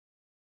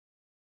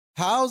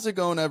How's it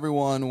going,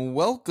 everyone?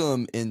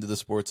 Welcome into the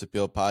Sports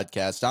Appeal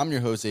Podcast. I'm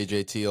your host,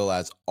 AJ Teal.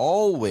 As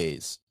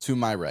always, to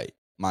my right,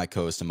 my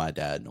co-host and my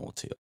dad, Noel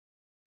Teal.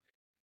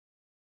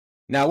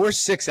 Now, we're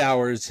 6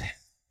 hours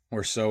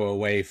or so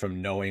away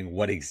from knowing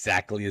what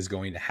exactly is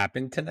going to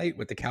happen tonight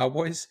with the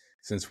Cowboys,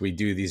 since we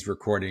do these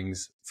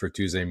recordings for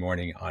Tuesday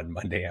morning on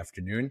Monday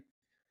afternoon.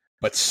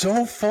 But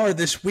so far,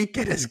 this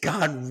weekend has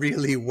gone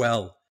really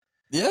well.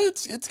 Yeah,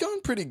 it's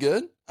going pretty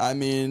good. I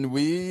mean,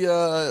 we're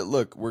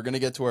going to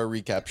get to our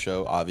recap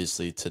show,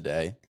 obviously,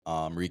 today,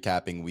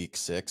 recapping week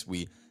 6.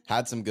 We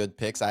had some good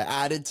picks. I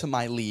added to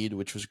my lead,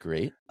 which was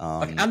great.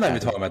 I'm not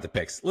even talking about the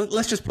picks.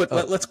 Let's just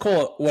let's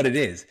call it what it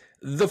is.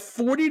 The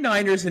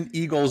 49ers and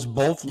Eagles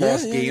both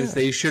lost games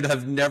they should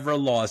have never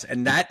lost,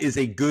 and that is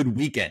a good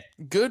weekend.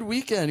 Good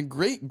weekend.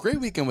 Great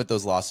weekend with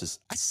those losses.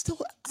 I still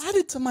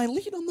added to my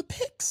lead on the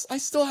picks. I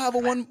still have a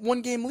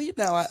one game lead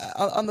now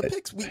on the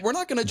picks. We're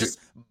not going to just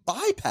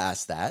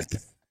bypass that.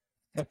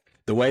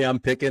 The way I'm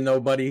picking, though,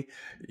 buddy,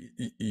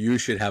 you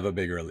should have a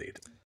bigger lead.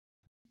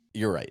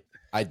 You're right.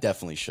 I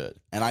definitely should.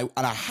 And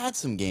I had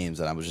some games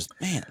that I was just,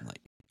 man,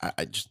 like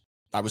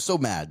I was so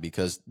mad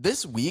because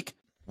this week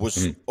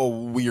was a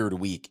weird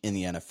week in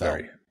the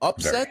NFL.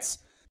 Upsets,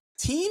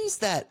 teams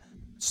that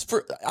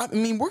we're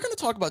going to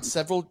talk about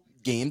several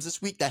games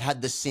this week that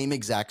had the same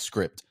exact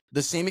script.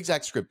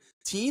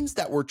 Teams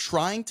that were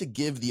trying to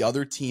give the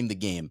other team the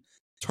game,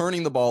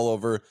 turning the ball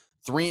over,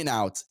 3 and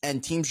outs,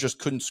 and teams just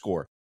couldn't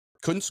score.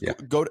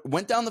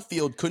 Went down the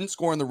field, couldn't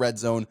score in the red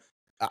zone.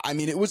 I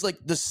mean, it was like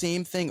the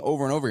same thing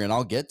over and over again.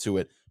 I'll get to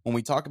it when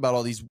we talk about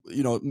all these,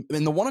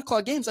 in the 1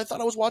 o'clock games. I thought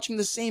I was watching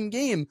the same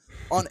game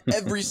on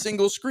every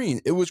single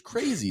screen. It was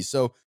crazy.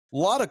 So a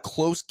lot of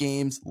close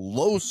games,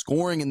 low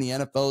scoring in the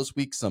NFL this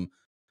week. Some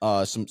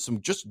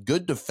just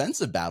good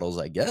defensive battles,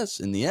 I guess,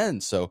 in the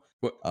end. So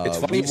it's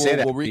funny you say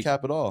that. We'll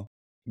recap it all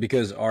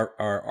because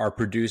our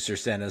producer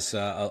sent us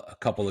a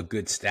couple of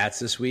good stats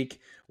this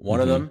week. One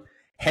of them,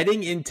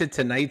 heading into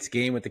tonight's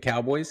game with the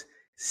Cowboys,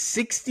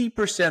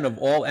 60% of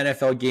all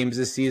NFL games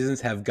this season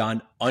have gone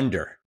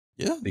under.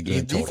 Yeah, the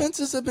game total.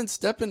 Defenses have been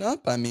stepping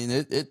up. I mean,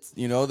 it's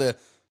the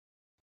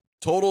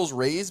totals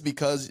raised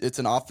because it's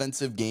an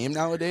offensive game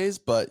nowadays,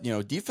 but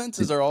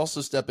defenses are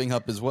also stepping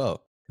up as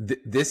well.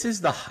 This is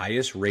the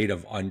highest rate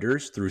of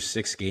unders through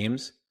 6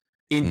 games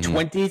in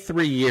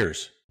 23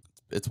 years.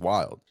 It's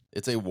wild.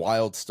 It's a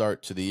wild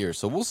start to the year.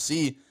 So we'll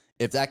see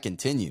if that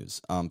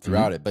continues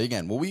throughout it. But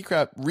again, we'll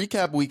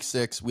recap week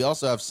 6. We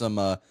also have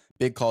some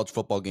big college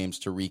football games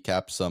to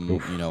recap, some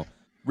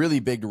really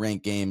big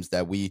ranked games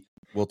that we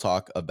will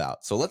talk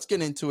about. So let's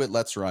get into it.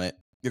 Let's run it.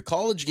 Your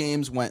college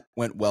games went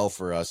well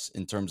for us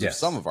in terms of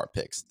some of our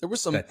picks. There were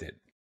some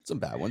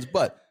bad ones,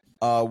 but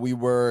we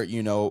were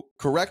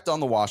correct on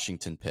the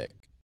Washington pick.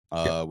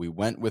 We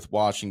went with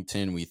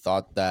Washington. We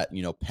thought that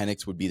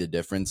Penix would be the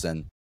difference,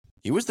 and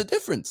he was the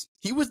difference.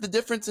 He was the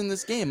difference in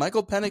this game.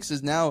 Michael Penix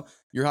is now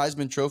your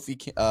Heisman Trophy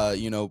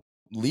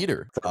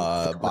leader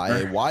by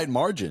a wide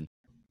margin.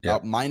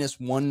 About minus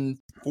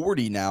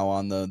 140 now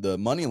on the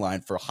money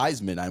line for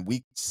Heisman on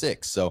week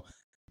 6. So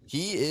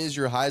he is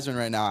your Heisman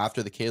right now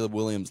after the Caleb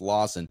Williams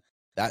loss and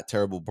that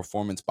terrible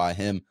performance by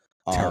him.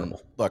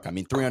 Look, I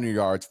mean, 300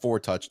 yards, 4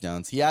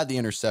 touchdowns. He had the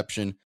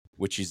interception,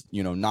 which he's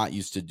not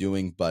used to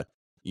doing. But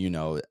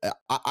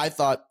I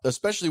thought,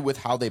 especially with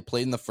how they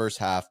played in the first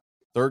half,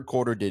 third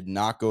quarter did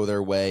not go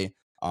their way.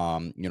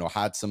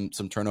 Had some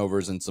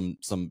turnovers and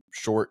some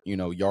short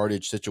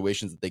yardage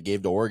situations that they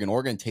gave to Oregon.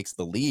 Oregon takes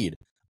the lead.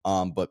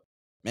 But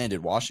man,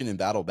 did Washington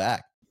battled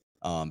back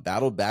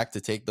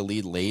to take the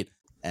lead late,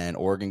 and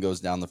Oregon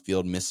goes down the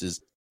field, misses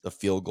the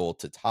field goal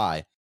to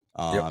tie.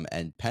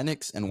 And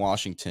Penix and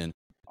Washington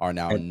are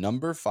now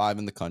number 5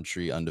 in the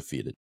country,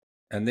 undefeated.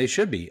 And they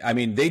should be. I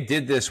mean, they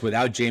did this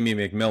without Jamie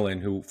McMillan,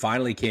 who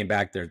finally came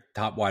back, their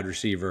top wide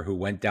receiver, who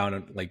went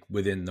down like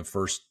within the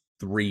first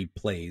 3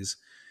 plays,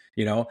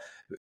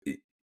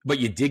 but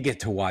you did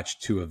get to watch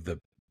 2 of the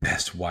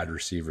best wide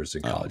receivers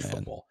in college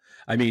football.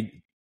 I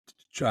mean,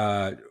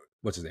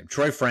 what's his name?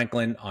 Troy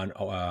Franklin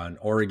on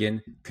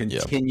Oregon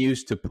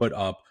continues to put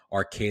up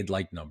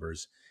arcade-like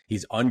numbers.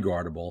 He's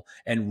unguardable.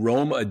 And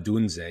Rome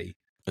Odunze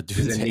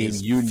is a name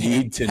you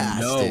need to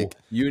know.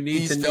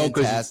 He's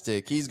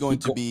fantastic. He's going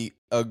to be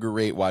a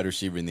great wide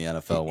receiver in the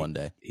NFL one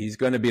day. He's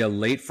going to be a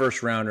late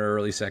first round or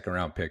early second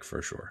round pick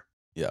for sure.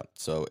 Yeah.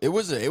 So it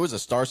was a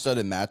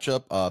star-studded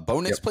matchup. Bo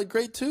Nix played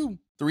great too.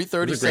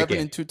 337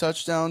 and 2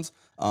 touchdowns.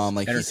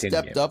 He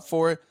stepped up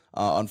for it.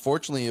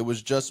 Unfortunately, it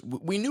was just,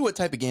 we knew what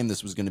type of game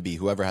this was going to be,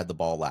 whoever had the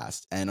ball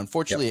last. And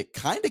unfortunately, it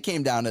kind of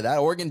came down to that.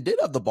 Oregon did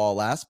have the ball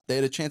last. They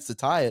had a chance to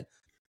tie it.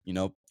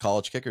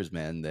 College kickers,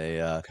 man, they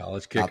not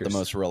the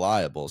most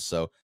reliable.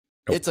 So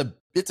it's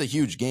a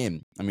huge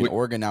game. I mean,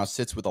 Oregon now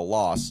sits with a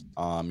loss.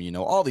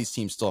 All these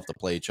teams still have to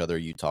play each other.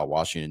 Utah,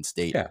 Washington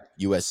State,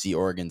 USC,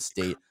 Oregon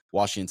State.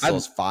 Washington still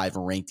has 5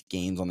 ranked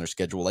games on their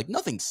schedule. Like,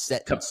 nothing's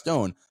set in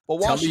stone. But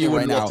Washington, tell me you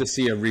would love to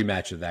see a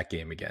rematch of that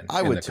game again.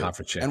 I would too.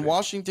 And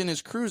Washington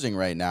is cruising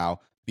right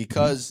now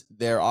because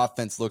their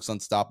offense looks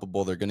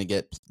unstoppable. They're going to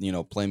get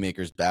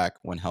playmakers back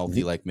when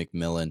healthy, like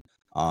McMillan.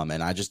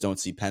 And I just don't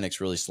see Penix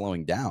really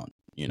slowing down,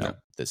 No,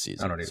 this I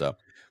season. don't either. So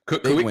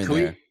Could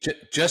we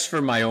just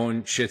for my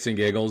own shits and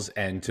giggles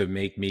and to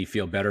make me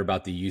feel better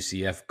about the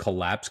UCF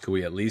collapse, could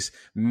we at least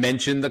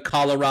mention the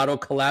Colorado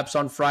collapse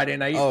on Friday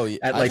night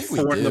at like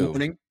 4 in the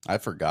morning? I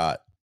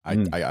forgot. I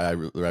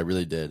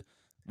really did.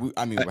 We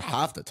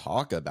have to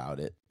talk about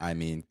it. I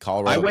mean,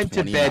 Colorado. I went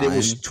 29. to bed. It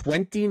was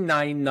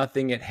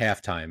 29-0 at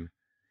halftime.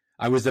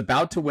 I was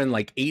about to win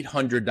like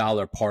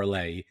 $800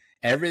 parlay.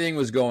 Everything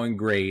was going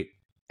great,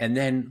 and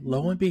then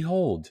lo and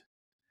behold,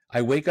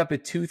 I wake up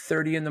at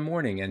 2:30 in the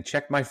morning and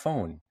check my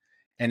phone,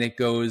 and it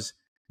goes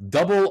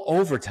double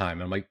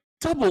overtime. I'm like,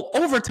 double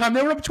overtime?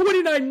 They were up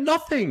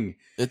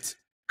 29-0.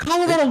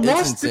 Colorado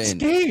lost its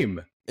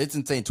game. It's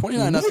insane.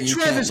 29-0. You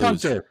Travis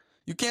Hunter.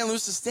 You can't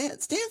lose to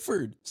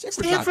Stanford.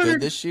 Stanford's not good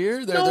this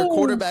year. Their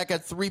quarterback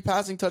had 3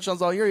 passing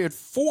touchdowns all year. He had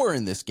 4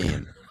 in this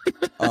game.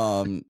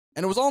 And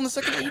it was all in the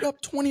second half. You're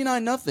up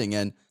 29-0.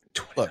 And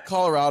look,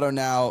 Colorado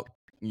now,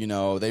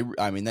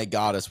 they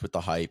got us with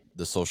the hype,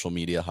 the social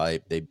media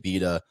hype. They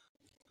beat a,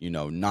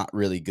 not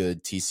really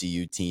good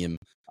TCU team.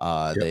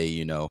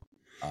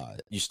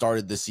 You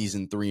started the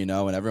season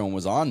 3-0 and everyone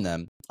was on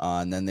them.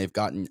 And then they've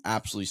gotten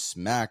absolutely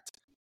smacked.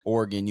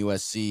 Oregon,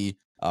 USC,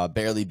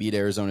 barely beat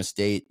Arizona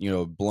State,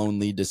 blown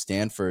lead to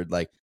Stanford.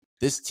 Like,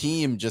 this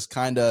team just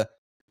kind of,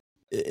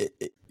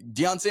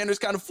 Deion Sanders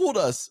kind of fooled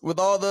us with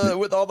all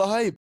the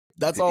hype.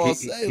 That's all I'll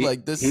say.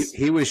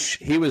 He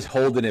was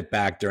holding it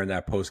back during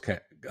that post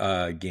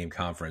game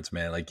conference,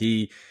 man.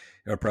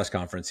 Or press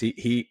conference.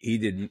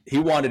 He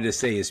wanted to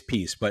say his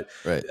piece, but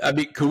right. I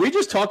mean, could we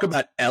just talk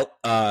about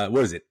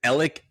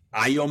Alec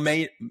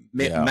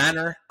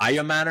Iomanner,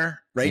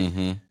 right?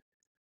 Mm-hmm.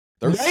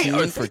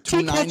 13 for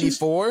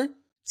 294,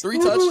 3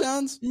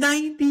 touchdowns,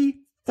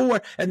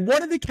 94. And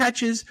one of the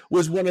catches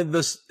was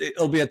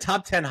it'll be a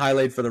top 10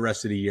 highlight for the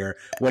rest of the year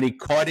when he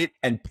caught it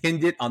and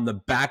pinned it on the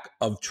back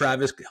of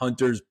Travis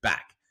Hunter's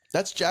back.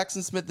 That's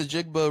Jackson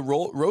Smith-Njigba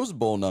Rose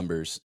Bowl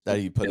numbers that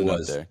he put up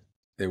there.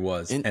 It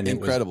was. And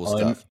incredible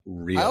stuff.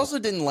 Unreal. I also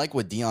didn't like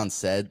what Deion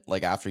said,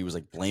 after he was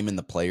blaming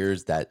the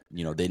players that,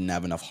 they didn't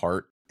have enough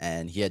heart.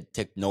 And he had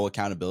took no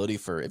accountability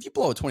for, if you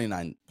blow a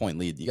 29-point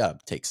lead, you got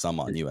to take some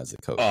on you as a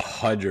coach.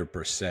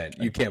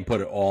 100%. You can't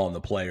put it all on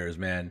the players,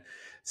 man.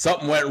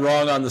 Something went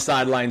wrong on the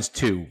sidelines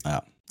too.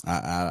 Oh,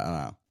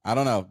 I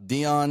don't know.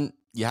 Deion,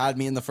 you had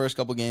me in the first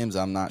couple games.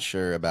 I'm not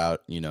sure about,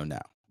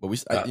 now. But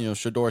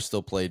Shedeur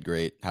still played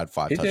great, had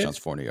 5 touchdowns,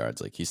 400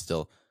 yards. He's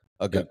still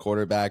a good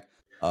quarterback.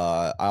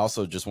 I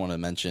also just want to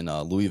mention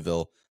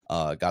Louisville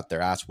got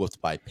their ass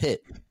whooped by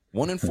Pitt.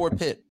 1-4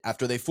 Pitt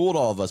after they fooled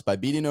all of us by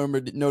beating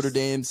Notre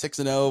Dame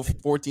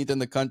 6-0, 14th in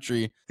the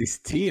country. These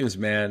teams,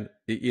 man,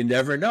 you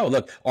never know.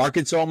 Look,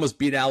 Arkansas almost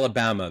beat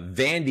Alabama.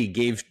 Vandy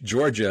gave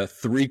Georgia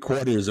 3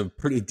 quarters of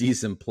pretty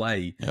decent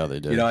play. Yeah, they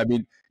did.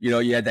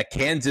 You had that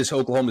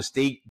Kansas-Oklahoma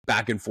State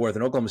back and forth,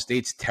 and Oklahoma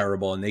State's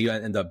terrible, and they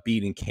end up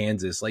beating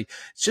Kansas.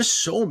 It's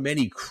just so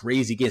many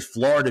crazy games.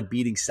 Florida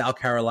beating South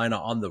Carolina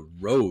on the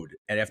road,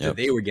 and after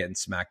they were getting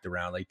smacked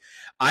around.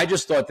 I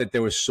just thought that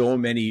there were so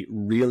many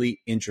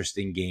really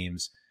interesting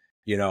games,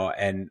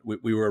 and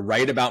we were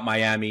right about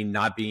Miami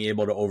not being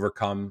able to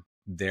overcome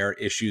their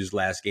issues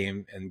last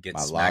game and get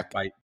smacked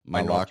by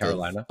North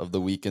Carolina. Of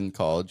the week in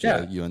college,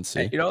 UNC.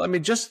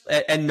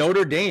 And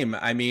Notre Dame,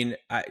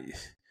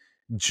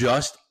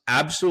 just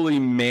absolutely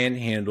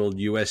manhandled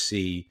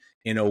USC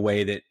in a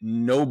way that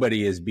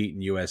nobody has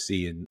beaten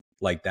USC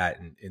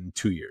in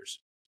 2 years.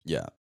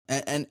 Yeah.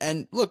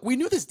 And look, we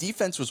knew this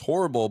defense was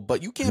horrible,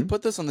 but you can't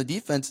put this on the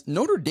defense.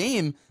 Notre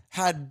Dame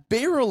had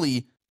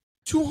barely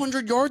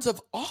 200 yards of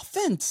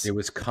offense. It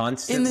was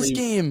constantly in this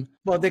game.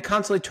 Well, they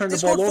constantly turned the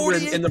ball over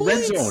in the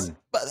red zone.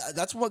 But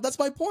that's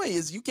my point.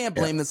 Is you can't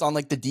blame this on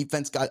the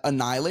defense got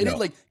annihilated.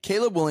 No.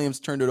 Caleb Williams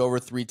turned it over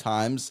 3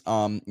 times.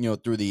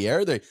 Through the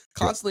air. They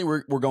constantly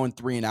were going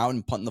 3 and out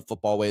and punting the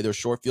football away. They're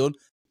short field.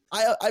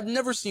 I've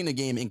never seen a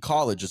game in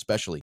college,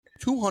 especially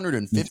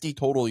 250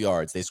 total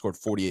yards. They scored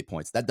 48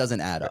 points. That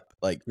doesn't add up.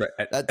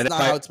 That's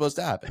not how it's supposed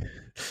to happen.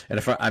 And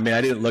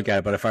I didn't look at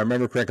it, but if I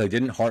remember correctly,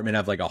 didn't Hartman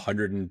have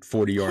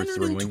 140 yards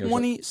throwing?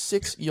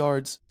 126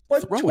 yards.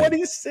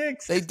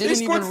 26. They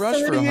didn't even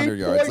rush for 100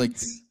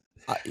 yards.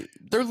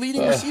 Their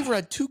leading receiver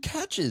had 2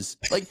 catches.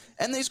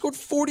 And they scored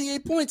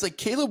 48 points.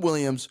 Caleb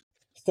Williams,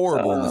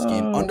 horrible in this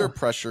game, under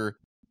pressure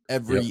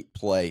every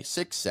play.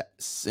 6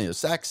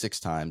 sacked 6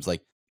 times.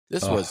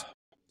 This was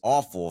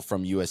awful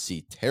from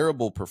USC.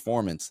 Terrible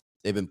performance.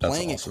 They've been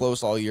playing it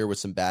close all year with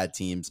some bad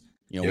teams.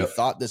 We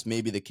thought this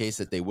may be the case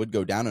that they would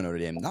go down to Notre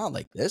Dame. Not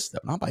like this, though.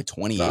 Not by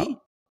 28.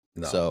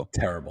 No, so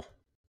terrible.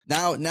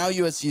 Now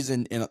USC's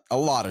in a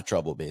lot of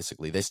trouble,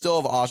 basically. They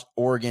still have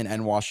Oregon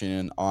and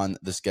Washington on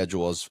the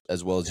schedule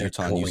as well as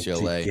Utah and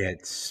UCLA. To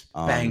get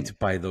spanked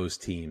by those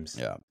teams.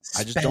 Yeah.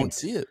 I just don't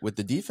see it with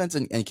the defense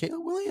and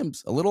Caleb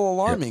Williams. A little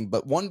alarming,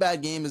 but one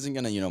bad game isn't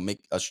going to,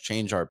 make us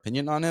change our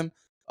opinion on him.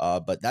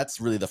 But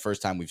that's really the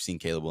first time we've seen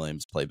Caleb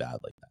Williams play bad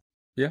like that.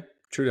 Yeah,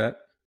 true that.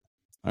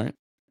 All right.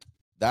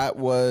 That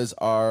was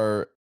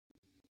our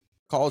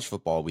college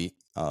football week.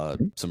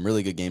 Some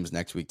really good games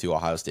next week too.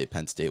 Ohio State,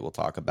 Penn State. We'll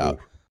talk about Ooh,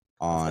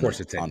 of on course,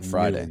 it's at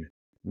Friday.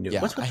 noon.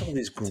 Yeah, What's with all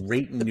these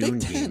great the noon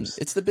Big Ten. games?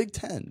 It's the Big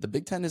Ten. The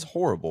Big Ten is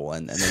horrible,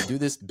 and they do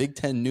this Big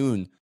Ten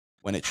noon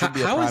when it should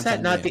be a How primetime is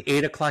that not game.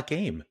 the 8:00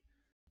 game?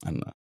 I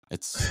don't know.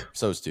 It's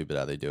so stupid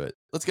how they do it.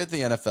 Let's get to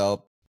the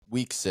NFL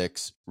Week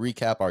 6.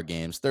 Recap our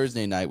games.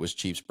 Thursday night was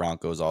Chiefs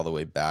Broncos all the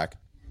way back.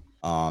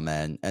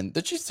 And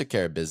the Chiefs took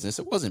care of business.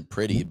 It wasn't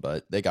pretty,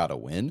 but they got a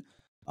win.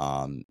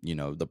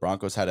 The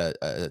Broncos had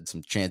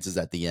some chances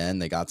at the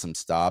end. They got some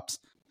stops.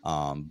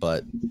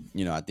 But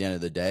at the end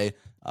of the day,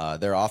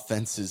 their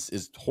offense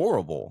is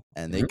horrible,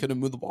 and they couldn't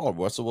move the ball.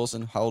 Russell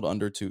Wilson held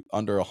under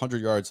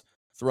 100 yards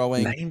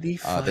throwing.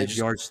 95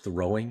 yards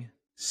throwing.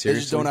 Seriously? They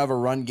just don't have a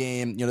run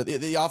game.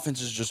 The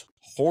offense is just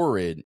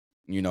horrid.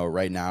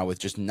 Right now with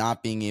just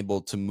not being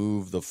able to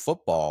move the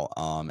football.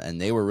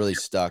 And they were really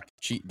stuck.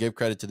 Give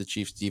credit to the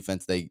Chiefs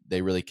defense.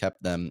 They really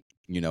kept them,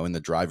 in the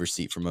driver's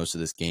seat for most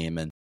of this game.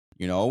 And,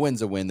 a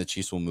win's a win. The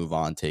Chiefs will move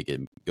on, take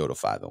it, go to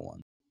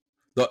 5-1.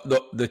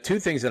 The two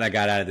things that I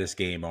got out of this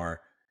game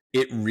are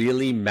it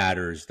really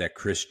matters that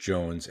Chris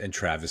Jones and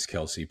Travis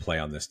Kelce play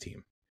on this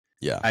team.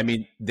 Yeah. I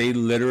mean, they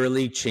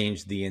literally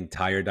changed the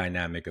entire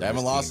dynamic of this team. They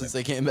haven't lost since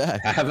they came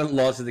back. Haven't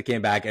lost since they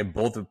came back, and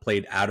both have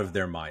played out of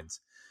their minds.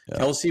 Yeah.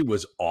 Kelce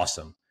was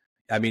awesome.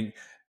 I mean,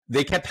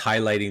 they kept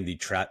highlighting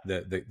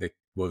the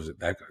what was it?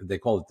 They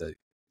called it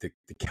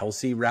the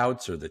Kelce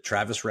routes or the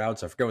Travis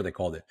routes. I forget what they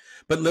called it.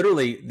 But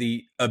literally,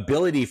 the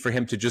ability for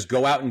him to just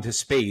go out into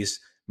space,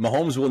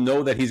 Mahomes will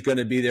know that he's going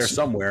to be there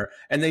somewhere,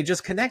 and they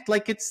just connect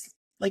like it's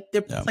like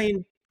they're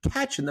playing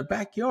catch in the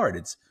backyard.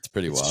 It's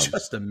pretty wild. It's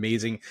just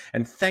amazing.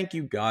 And thank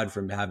you, God,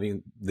 for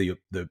having the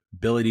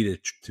ability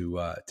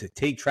to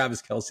take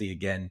Travis Kelce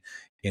again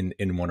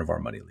in one of our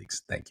money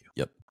leagues. Thank you.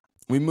 Yep.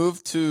 We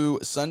moved to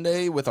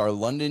Sunday with our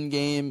London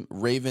game.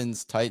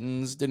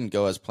 Ravens-Titans didn't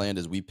go as planned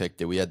as we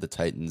picked it. We had the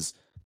Titans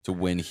to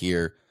win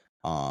here.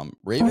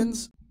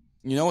 Ravens,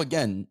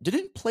 again,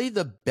 didn't play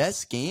the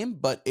best game,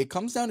 but it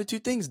comes down to two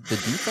things: the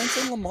defense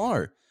and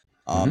Lamar.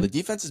 The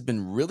defense has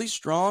been really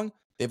strong.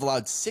 They've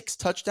allowed 6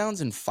 touchdowns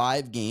in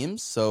 5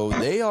 games, so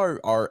they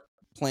are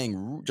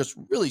playing just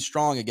really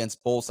strong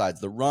against both sides.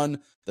 The run,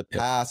 the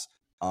pass,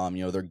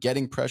 they're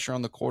getting pressure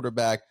on the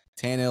quarterback.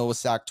 Tannehill was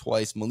sacked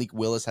twice. Malik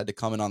Willis had to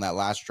come in on that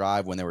last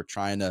drive when they were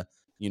trying to,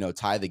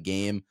 tie the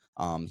game.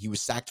 He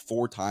was sacked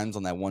 4 times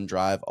on that one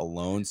drive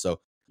alone. So,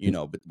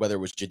 but whether it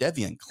was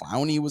Jadeveon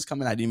Clowney was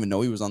coming, I didn't even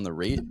know he was on the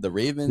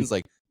Ravens.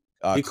 Like,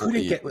 he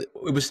couldn't get.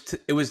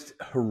 It was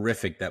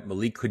horrific that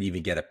Malik couldn't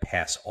even get a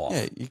pass off.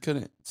 Yeah, he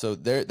couldn't. So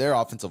their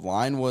offensive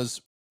line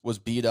was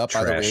beat up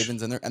by the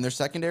Ravens, and their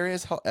secondary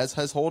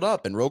has hold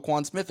up. And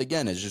Roquan Smith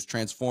again has just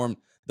transformed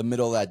the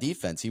middle of that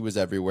defense. He was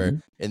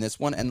everywhere in this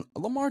one. And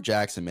Lamar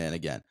Jackson, man,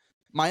 again,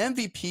 my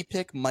MVP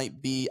pick might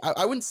be,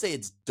 I wouldn't say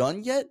it's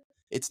done yet.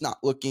 It's not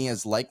looking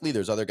as likely.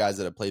 There's other guys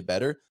that have played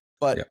better.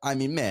 But, I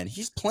mean, man,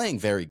 he's playing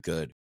very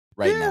good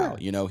right now.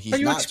 He's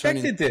you not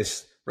expected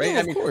this, right?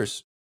 Yeah, of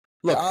course.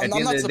 Look, I'm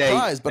not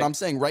surprised, but I'm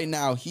saying right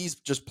now he's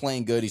just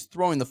playing good. He's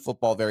throwing the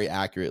football very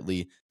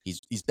accurately.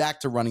 He's back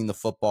to running the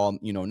football,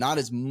 not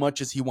as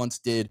much as he once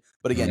did.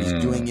 But, again, he's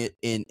doing it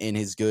in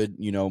his good,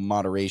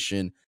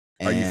 moderation.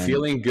 Are you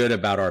feeling good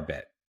about our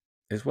bet?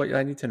 Is what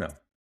I need to know.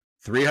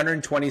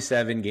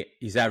 327.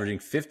 He's averaging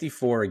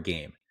 54 a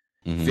game.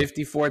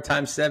 54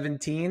 times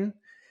 17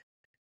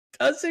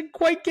 doesn't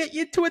quite get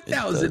you to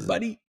 1,000,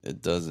 buddy.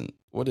 It doesn't.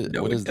 What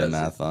is the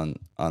math on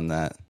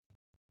that?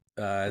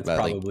 It's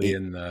probably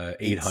in the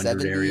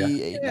 800 area.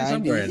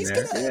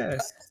 890.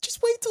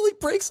 Just wait till he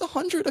breaks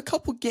 100 a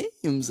couple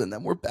games, and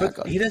then we're back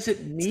on. He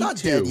doesn't need to. It's not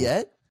dead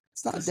yet.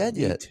 It's not dead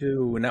yet.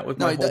 And that was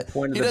my whole point of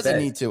the bet. He doesn't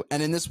need to.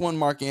 And in this one,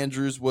 Mark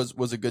Andrews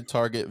was a good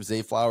target.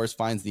 Zay Flowers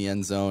finds the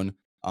end zone.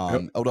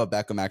 Odell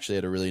Beckham actually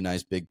had a really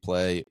nice big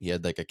play. He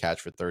had like a catch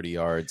for 30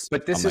 yards.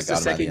 But this is the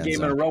second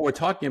game in a row we're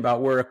talking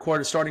about where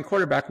a starting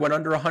quarterback went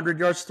under 100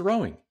 yards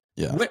throwing.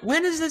 Yeah.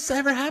 When does this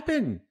ever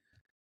happen?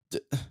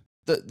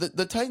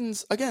 The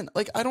Titans, again,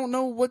 like, I don't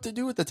know what to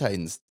do with the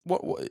Titans.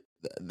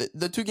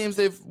 The 2 games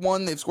they've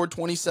won, they've scored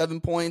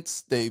 27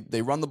 points.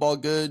 They run the ball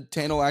good.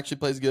 Tannehill actually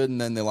plays good, and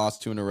then they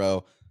lost 2 in a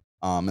row.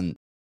 And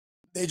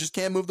they just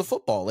can't move the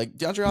football. Like,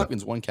 DeAndre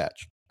Hopkins, 1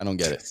 catch. I don't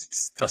get it.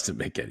 It doesn't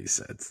make any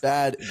sense.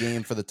 Bad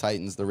game for the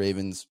Titans. The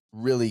Ravens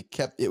really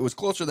it was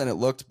closer than it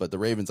looked, but the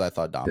Ravens, I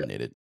thought,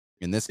 dominated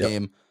in this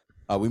game.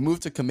 We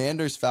moved to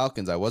Commanders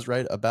Falcons. I was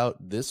right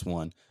about this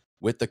one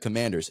with the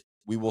Commanders.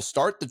 We will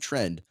start the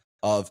trend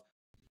of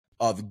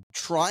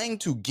trying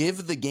to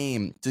give the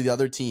game to the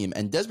other team.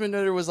 And Desmond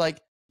Ridder was like,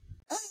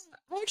 I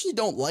actually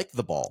don't like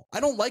the ball. I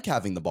don't like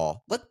having the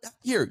ball.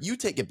 Here, you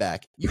take it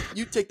back.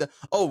 You take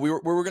we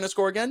were going to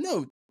score again?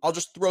 No, I'll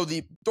just throw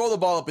the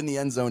ball up in the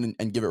end zone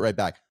and give it right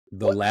back.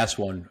 The last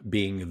one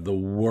being the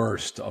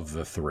worst of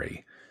the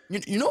 3.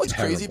 You know what's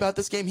crazy about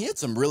this game? He had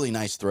some really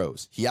nice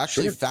throws. He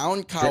actually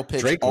found Kyle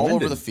Pitts all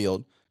over the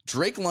field.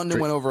 Drake London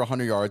went over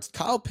 100 yards.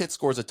 Kyle Pitts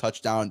scores a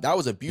touchdown. That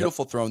was a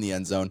beautiful throw in the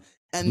end zone.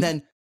 And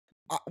then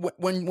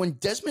when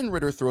Desmond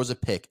Ridder throws a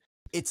pick,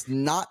 it's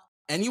not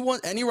any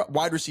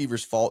wide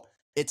receiver's fault.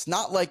 It's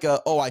not like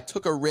I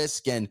took a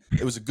risk and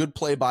it was a good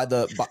play by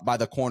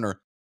the corner.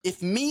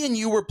 If me and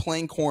you were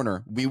playing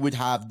corner, we would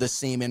have the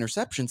same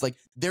interceptions. Like,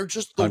 they're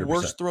just the 100%.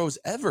 worst throws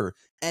ever,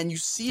 and you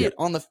see it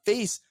on the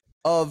face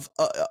of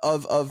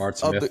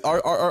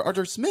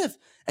Arthur Smith,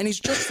 and he's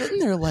just sitting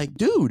there like,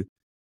 dude,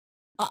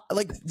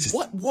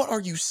 what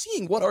are you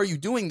seeing? What are you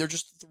doing? They're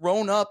just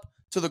thrown up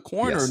to the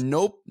corner. Yes.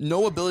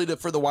 No ability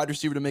for the wide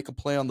receiver to make a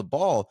play on the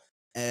ball,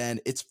 and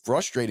it's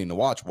frustrating to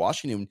watch.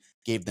 Washington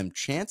gave them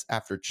chance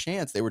after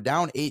chance. They were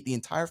down 8 the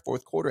entire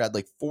fourth quarter, had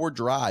like 4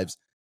 drives,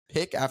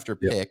 pick after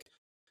pick.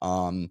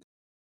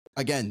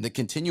 Again, the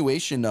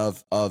continuation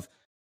of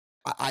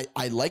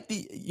I like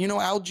the,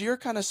 Algier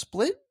kind of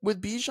split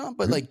with Bijan,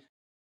 but like,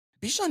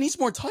 Bijan needs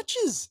more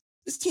touches.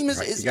 This team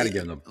is you got to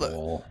get him the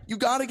ball. You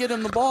got to get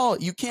him the ball.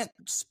 You can't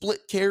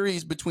split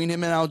carries between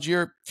him and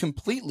Algier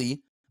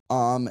completely.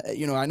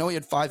 I know he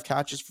had 5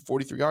 catches for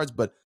 43 yards,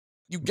 but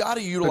you got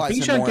to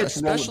utilize him more,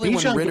 especially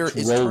when Ritter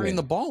is turning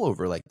the ball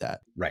over like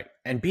that. Right.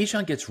 And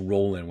Bijan gets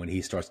rolling when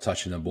he starts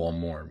touching the ball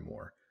more and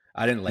more.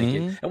 I didn't like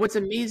it. And what's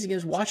amazing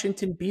is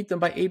Washington beat them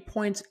by 8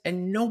 points,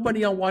 and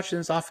nobody on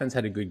Washington's offense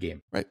had a good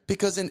game. Right.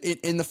 Because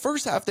in the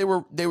first half, they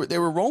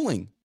were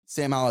rolling.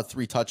 Sam Howell had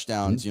 3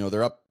 touchdowns.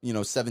 They're up,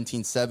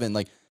 17-7.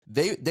 Like,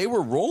 they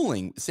were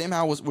rolling. Sam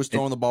Howell was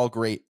throwing the ball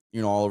great,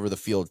 all over the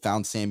field.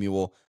 Found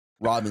Samuel,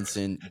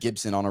 Robinson,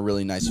 Gibson on a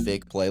really nice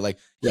fake play. Like,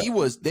 they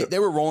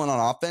were rolling on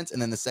offense,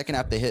 and then the second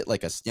half they hit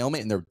like a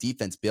stalemate, and their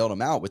defense bailed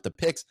them out with the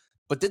picks.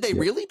 But did they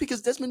really?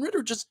 Because Desmond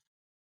Ritter just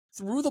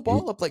threw the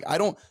ball up. Like, I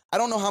don't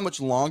know how much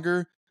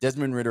longer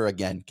Desmond Ritter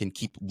again can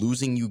keep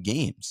losing you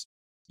games.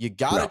 You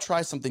got to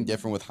try something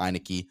different with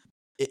Heineke.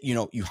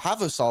 You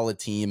have a solid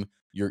team.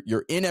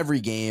 You're in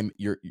every game.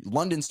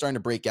 London's starting to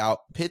break out.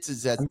 Pitts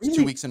is at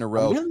 2 weeks in a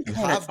row.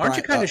 Aren't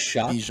you kind of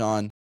shocked?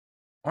 Bijan.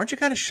 Aren't you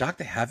kind of shocked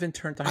they haven't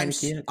turned to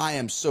Heineke yet? I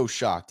am so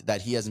shocked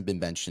that he hasn't been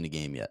benched in a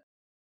game yet.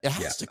 It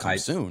has to come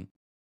soon.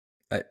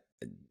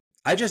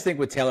 I just think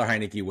with Taylor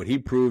Heineke, what he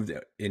proved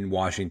in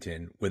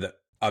Washington with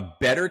a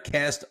better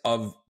cast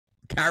of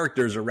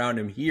characters around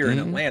him here in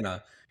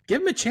Atlanta,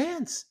 give him a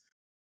chance.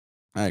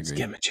 I agree.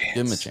 Give him a chance.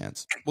 Give him a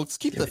chance. Well, let's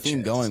keep the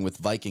theme going with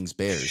Vikings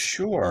Bears.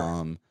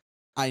 Sure.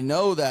 I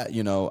know that,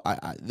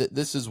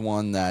 this is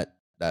one that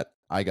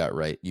I got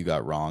right, you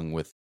got wrong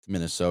with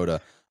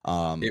Minnesota.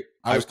 It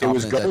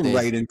was going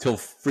right until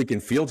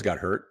freaking Fields got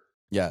hurt.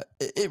 Yeah,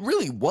 it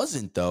really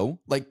wasn't though.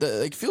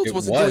 Fields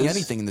wasn't doing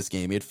anything in this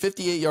game. He had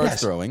 58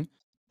 yards throwing.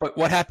 But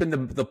what happened to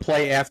the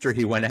play after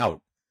he went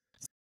out?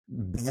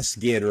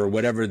 Basket or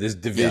whatever this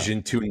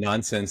Division II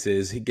nonsense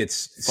is. He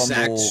gets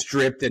sacked,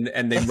 stripped,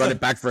 and they run it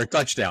back for a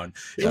touchdown.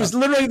 It was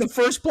literally the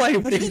first play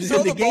when he was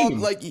in the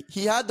game. Ball,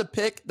 he had the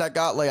pick that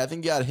got I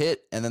think he got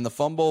hit, and then the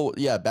fumble.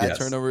 Yeah, bad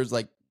turnovers.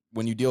 Like,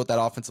 when you deal with that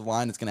offensive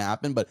line, it's going to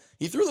happen. But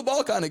he threw the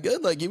ball kind of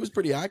good. Like, he was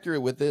pretty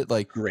accurate with it.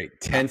 Like,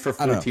 great, 10 for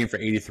 14 for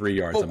 83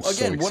 yards. But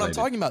again, what I'm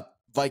talking about,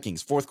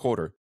 Vikings fourth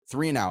quarter,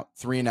 3 and out,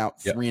 3 and out,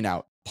 3 and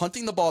out,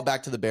 punting the ball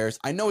back to the Bears.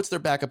 I know it's their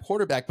backup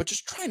quarterback, but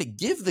just trying to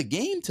give the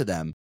game to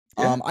them.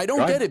 I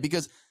don't get it,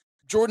 because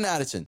Jordan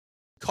Addison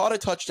caught a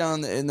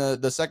touchdown in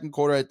the second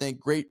quarter. I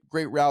think great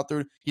route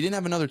through. He didn't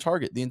have another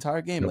target the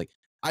entire game. Like,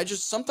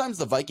 sometimes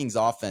the Vikings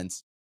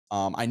offense.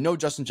 I know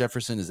Justin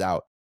Jefferson is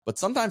out, but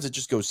sometimes it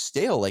just goes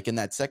stale, like in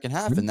that second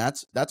half, and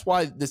that's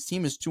why this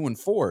team is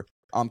 2-4.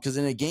 Because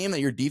in a game that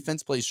your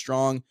defense plays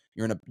strong,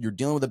 you're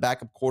dealing with a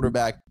backup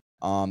quarterback.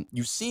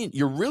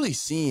 You're really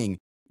seeing.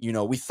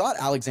 We thought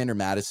Alexander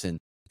Mattison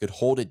could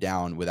hold it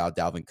down without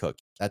Dalvin Cook.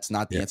 That's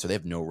not the answer. They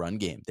have no run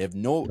game. They have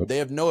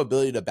no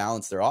ability to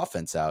balance their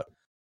offense out.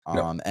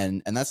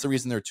 And that's the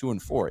reason they're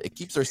 2-4. It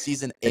keeps their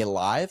season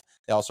alive.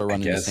 They also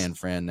run into San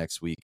Fran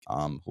next week,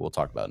 who we'll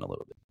talk about in a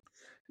little bit.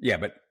 Yeah,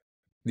 but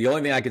the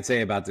only thing I could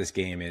say about this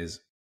game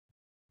is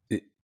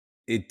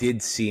it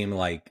did seem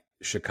like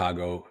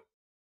Chicago,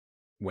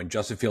 when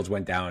Justin Fields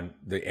went down,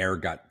 the air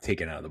got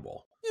taken out of the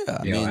ball.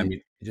 Yeah,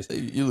 you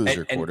lose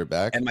your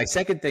quarterback. And my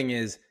second thing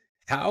is,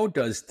 how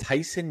does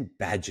Tyson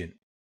Bagent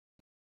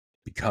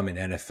become an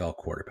NFL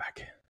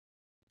quarterback?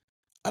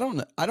 I don't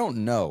know.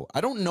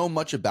 I don't know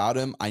much about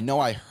him. I know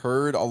I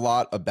heard a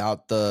lot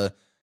about the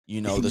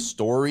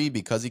story,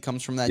 because he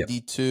comes from that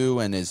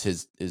D2, and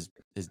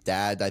his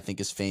dad, I think,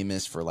 is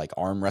famous for like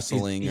arm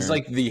wrestling. He's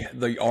like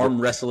the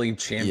arm wrestling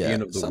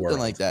champion of the world. Something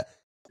like that.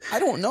 I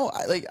don't know.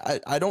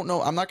 I don't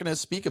know. I'm not going to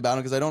speak about him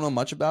because I don't know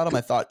much about him.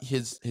 I thought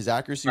his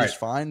accuracy was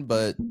fine,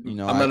 but I'm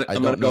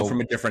gonna go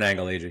from a different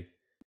angle, AJ.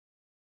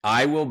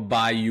 I will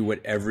buy you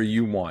whatever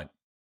you want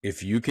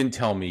if you can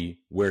tell me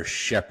where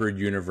Shepherd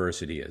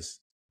University is.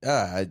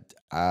 I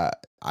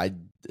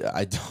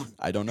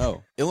don't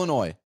know.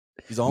 Illinois.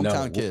 He's a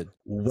hometown kid.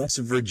 West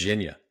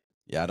Virginia.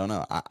 Yeah, I don't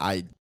know.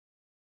 I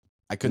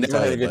couldn't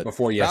tell you, but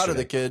before yesterday. Proud of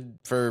the kid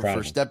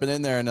for stepping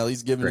in there and at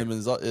least giving him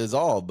his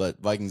all.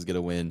 But Vikings get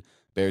a win.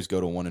 Bears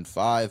go to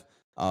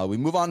 1-5. We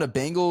move on to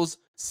Bengals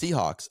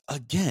Seahawks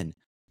again.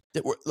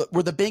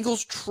 Were the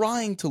Bengals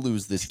trying to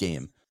lose this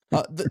game?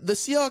 The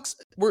Seahawks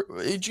were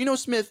Geno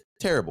Smith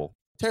terrible.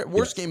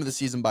 Worst game of the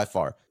season by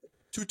far.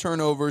 2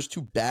 turnovers,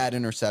 2 bad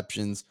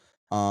interceptions.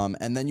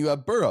 And then you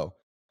have Burrow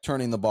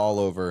turning the ball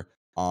over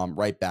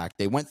right back.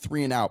 They went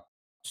 3 and out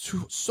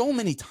so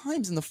many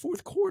times in the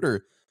fourth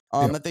quarter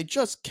that they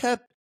just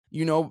kept,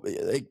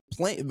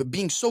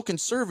 being so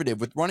conservative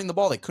with running the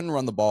ball. They couldn't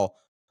run the ball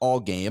all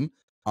game.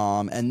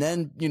 And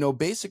then,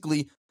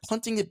 basically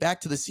punting it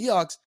back to the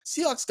Seahawks.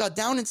 Seahawks got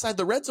down inside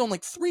the red zone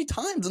like 3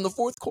 times in the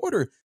fourth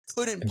quarter.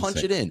 Couldn't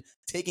punch it in.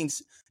 Taking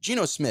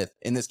Geno Smith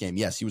in this game,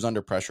 yes, he was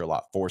under pressure a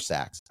lot. 4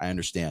 sacks. I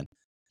understand.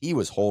 He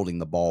was holding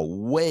the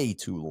ball way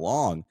too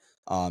long,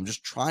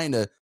 just trying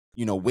to,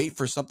 wait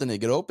for something to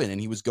get open.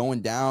 And he was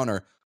going down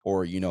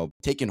or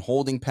taking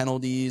holding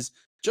penalties.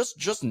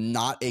 Just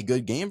not a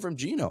good game from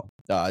Geno.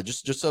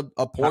 Just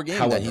a poor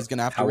game that he's going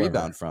to have to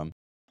rebound from.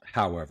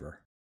 However,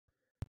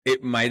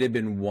 it might have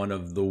been one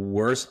of the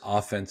worst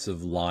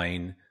offensive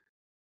line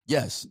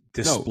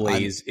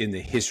displays in the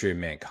history of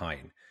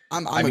mankind.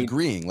 I'm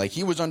agreeing. Like,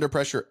 he was under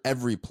pressure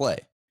every play.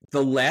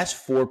 The last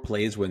 4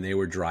 plays when they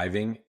were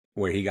driving,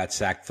 where he got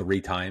sacked 3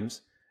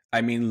 times,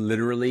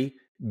 literally,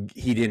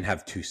 he didn't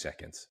have 2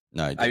 seconds.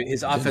 No,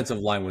 his offensive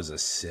line was a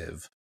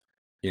sieve,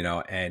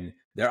 and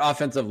their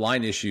offensive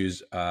line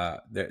issues,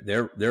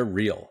 they're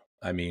real.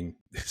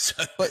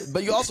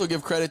 but you also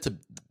give credit to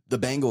the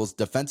Bengals'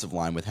 defensive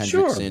line with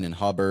Hendrickson and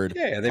Hubbard,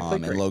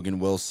 and Logan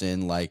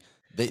Wilson. Like,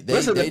 they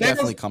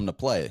definitely come to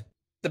play.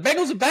 The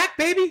Bengals are back,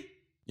 baby.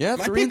 Yeah,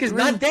 my pick is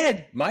not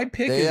dead. My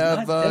pick is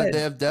not dead.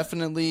 They have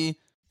definitely,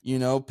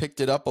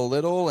 picked it up a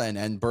little,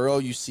 and Burrow,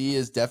 you see,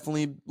 is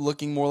definitely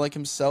looking more like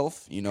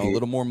himself. A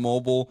little more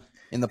mobile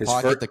in the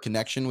pocket. The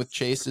connection with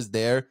Chase is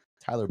there.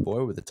 Tyler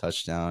Boyd with a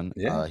touchdown.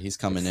 Yeah, he's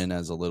coming in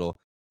as a little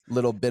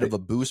bit of a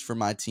boost for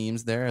my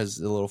teams there as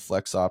a little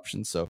flex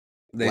option. So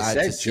they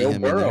said Joe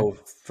Burrow,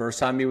 first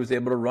time he was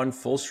able to run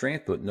full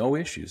strength with no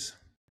issues.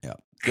 Yeah,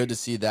 good to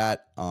see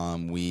that.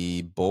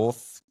 We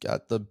both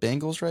got the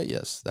Bengals right.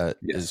 Yes, that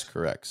is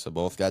correct. So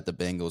both got the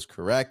Bengals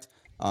correct.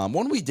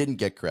 One we didn't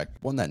get correct,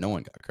 one that no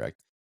one got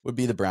correct, would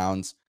be the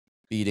Browns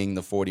beating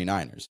the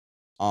 49ers.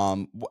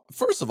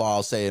 First of all,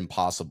 I'll say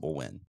impossible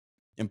win.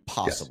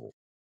 Impossible.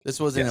 This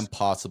was an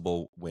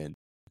impossible win.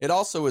 It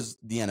also is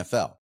the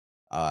NFL.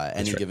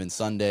 Any given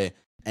Sunday,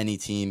 any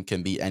team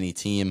can beat any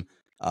team.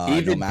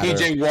 Even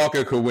PJ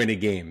Walker could win a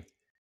game.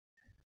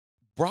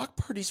 Brock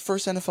Purdy's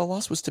first NFL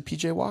loss was to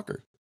PJ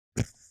Walker.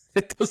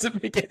 It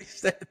doesn't make any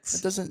sense.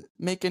 It doesn't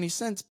make any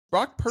sense.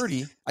 Brock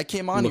Purdy, I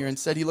came on here and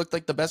said he looked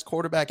like the best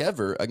quarterback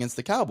ever against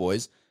the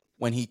Cowboys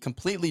when he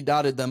completely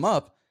dotted them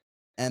up.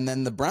 And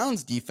then the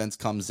Browns defense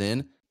comes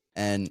in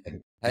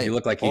and he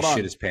looked like he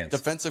shit his pants.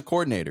 Defensive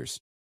coordinators.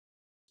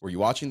 Were you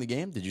watching the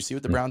game? Did you see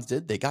what the Browns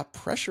did? They got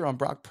pressure on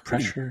Brock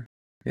Purdy.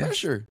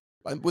 Pressure.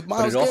 With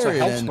Myles Garrett. But it also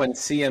helps when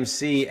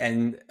CMC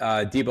and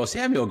Deebo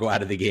Samuel go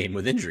out of the game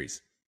with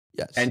injuries.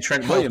 Yes. And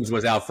Trent Williams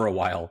was out for a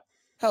while.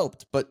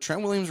 Helped, but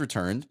Trent Williams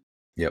returned.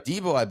 Yep.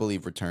 Deebo, I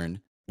believe, returned.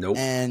 Nope.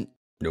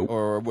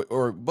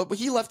 But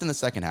he left in the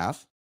second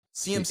half.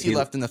 CMC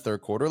left in the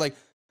third quarter. Like,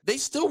 they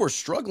still were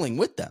struggling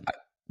with them.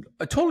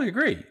 I totally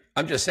agree.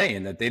 I'm just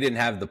saying that they didn't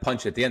have the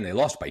punch at the end. They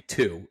lost by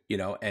 2,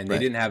 and they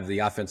didn't have the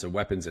offensive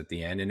weapons at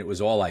the end, and it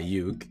was all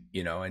Ayuk,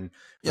 and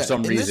for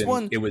some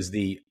reason it was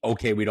we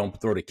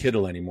don't throw to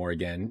Kittle anymore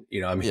again.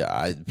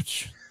 Why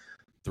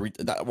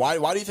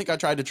do you think I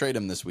tried to trade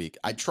him this week?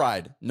 I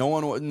tried. No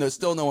one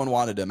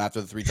wanted him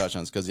after the 3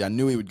 touchdowns because I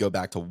knew he would go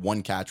back to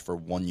 1 catch for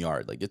 1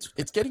 yard. Like,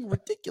 it's getting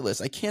ridiculous.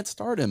 I can't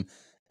start him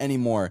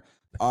anymore.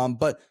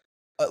 But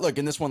look,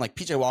 in this one, like,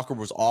 PJ Walker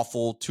was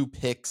awful. 2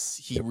 picks.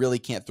 He really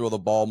can't throw the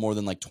ball more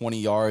than like 20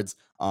 yards.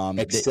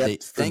 Thanks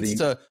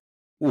to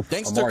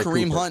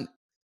Kareem Hunt.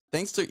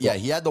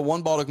 He had the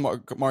 1 ball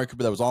to Amari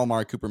Cooper that was all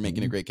Amari Cooper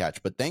making a great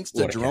catch. But thanks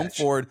to Jerome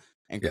Ford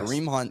and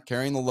Kareem Hunt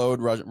carrying the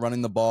load,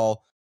 running the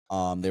ball,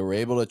 they were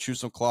able to chew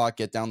some clock,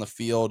 get down the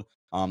field.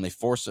 They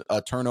forced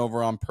a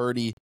turnover on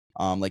Purdy.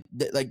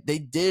 They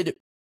did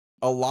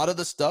a lot of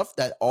the stuff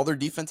that all their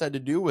defense had to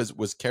do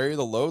was carry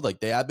the load.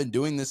 Like they have been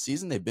doing this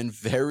season. They've been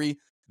very,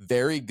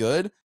 very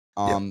good.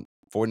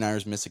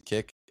 49ers miss a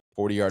kick,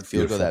 40-yard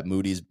field goal that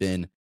Moody's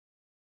been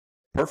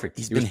perfect.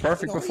 He was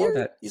perfect before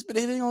that. He's been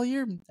hitting all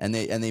year, and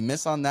they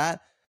miss on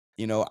that.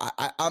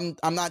 I'm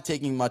not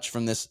taking much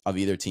from this of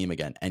either team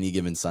again. Any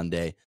given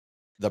Sunday,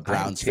 the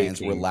Browns fans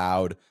were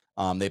loud.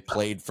 They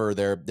played for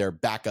their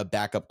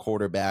backup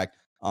quarterback.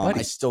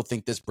 I still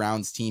think this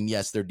Browns team,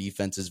 yes, their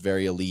defense is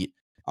very elite,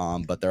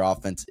 but their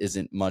offense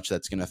isn't much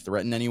that's going to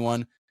threaten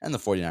anyone. And the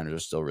 49ers are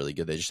still really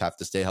good. They just have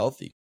to stay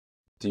healthy.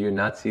 Do you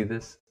not see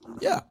this?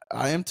 Yeah,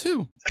 I am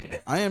too.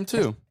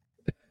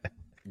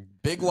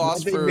 Big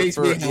loss for the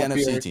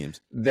NFC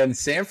teams. Then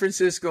San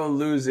Francisco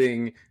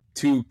losing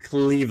to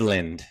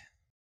Cleveland.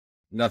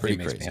 Nothing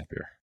makes me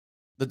happier.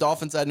 The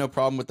Dolphins had no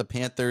problem with the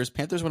Panthers.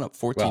 Panthers went up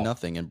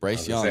 14-0, and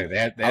Bryce Young. They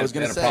had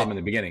a problem in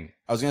the beginning.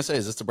 I was going to say,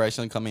 is this the Bryce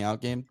Young coming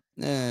out game?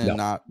 No.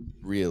 Not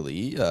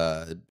really.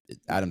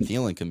 Adam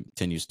Thielen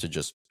continues to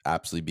just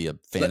absolutely be a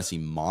fantasy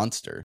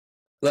monster.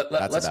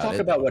 Let's talk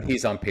about what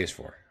he's on pace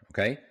for,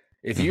 okay?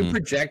 If you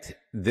project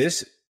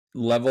this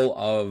level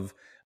of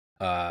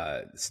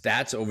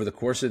stats over the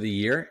course of the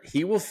year,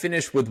 he will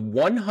finish with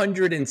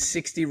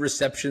 160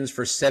 receptions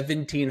for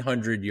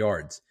 1,700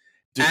 yards.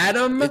 Dude,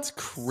 Adam, it's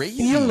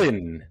crazy.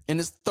 Thielen, in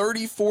his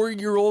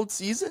 34-year-old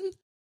season,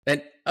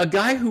 and a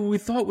guy who we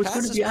thought was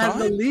going to be out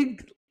of the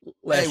league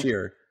last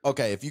year.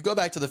 Okay, if you go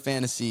back to the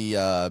fantasy,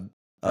 I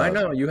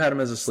know you had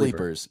him as a sleeper.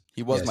 Sleepers.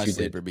 He was my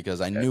sleeper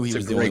because I knew he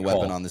was the only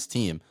weapon on this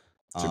team.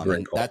 It's a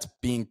great call. That's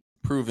being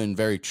proven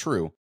very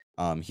true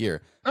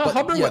here. Oh, but,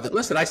 Hubbard,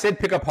 listen, I said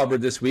pick up Hubbard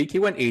this week. He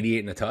went 88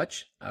 and a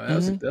touch.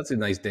 That's a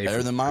nice day.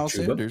 Better than Miles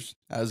Sanders,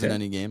 as in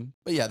any game.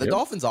 But yeah, the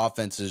Dolphins'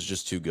 offense is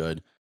just too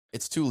good.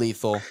 It's too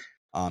lethal.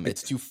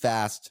 It's too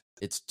fast.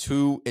 It's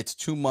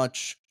too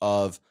much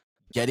of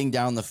getting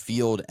down the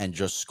field and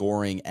just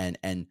scoring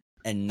and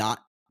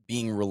not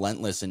being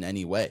relentless in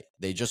any way.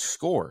 They just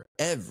score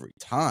every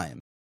time.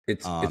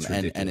 It's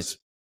ridiculous. And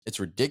it's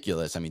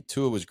ridiculous. I mean,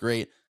 Tua was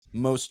great.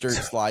 Mostert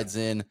slides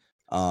in.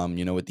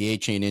 With the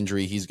A-Chain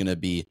injury, he's going to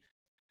be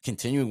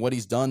continuing what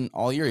he's done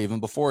all year, even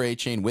before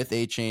A-Chain, with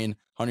A-Chain,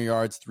 100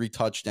 yards, 3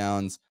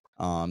 touchdowns.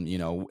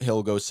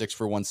 He'll go 6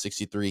 for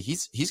 163.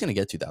 He's going to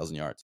get 2,000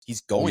 yards.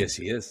 He's going. Yes,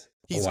 he is.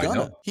 He's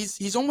gonna.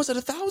 He's almost at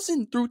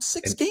 1,000 through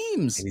 6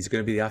 games. And he's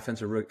going to be the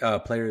offensive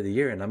player of the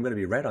year, and I'm going to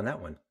be right on that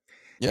one.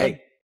 Yeah.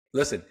 Hey,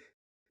 listen,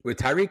 with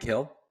Tyreek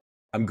Hill,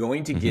 I'm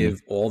going to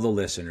give all the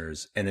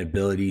listeners an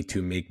ability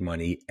to make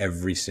money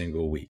every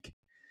single week.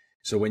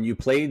 So when you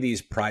play these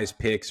prize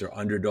picks or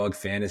underdog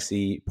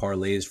fantasy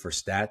parlays for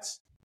stats,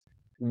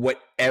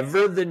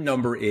 whatever the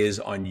number is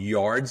on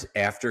yards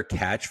after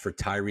catch for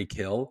Tyreek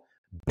Hill,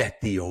 bet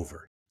the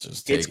over.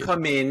 It's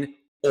come in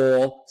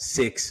all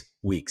 6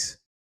 weeks.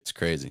 It's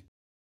crazy.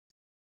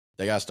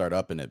 They got to start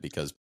upping it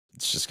because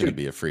it's just going to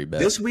be a free bet.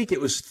 This week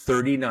it was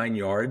 39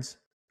 yards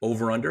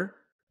over under.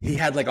 He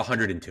had like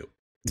 102.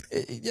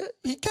 Yeah,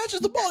 he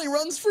catches the ball. He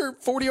runs for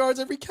 40 yards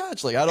every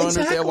catch. Like, I don't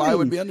understand why I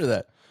would be under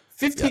that.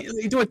 15,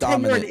 you do a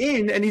 10-yard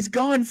in, and he's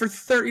gone for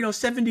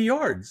 70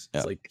 yards. Yeah.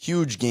 It's like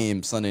huge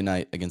game Sunday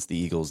night against the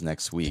Eagles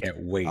next week.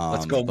 Can't wait.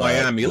 Let's go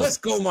Miami. Let's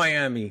go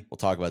Miami. We'll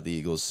talk about the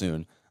Eagles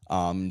soon.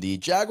 The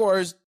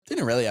Jaguars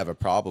didn't really have a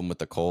problem with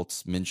the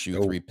Colts.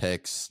 Minshew 3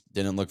 picks,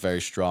 didn't look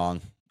very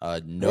strong.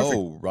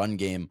 No run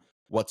game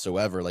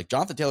whatsoever. Like,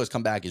 Jonathan Taylor's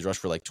come back. He's rushed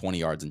for like 20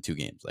 yards in 2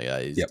 games. Like,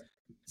 he's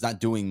not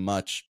doing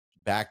much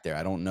back there.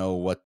 I don't know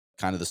what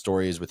kind of the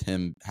story is with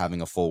him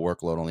having a full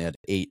workload. Only had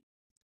 8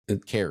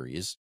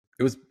 carries.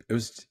 It was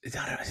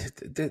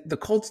the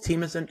Colts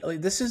team isn't.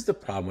 Like, this is the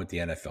problem with the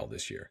NFL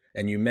this year,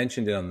 and you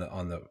mentioned it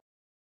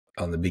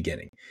on the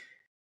beginning.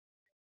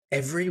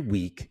 Every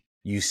week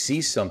you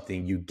see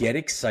something, you get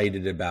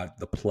excited about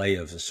the play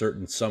of a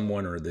certain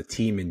someone or the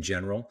team in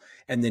general,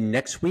 and then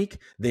next week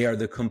they are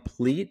the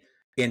complete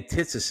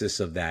antithesis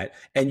of that,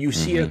 and you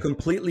see a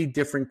completely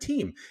different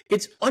team.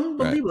 It's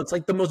unbelievable. Right. It's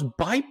like the most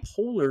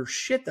bipolar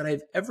shit that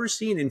I've ever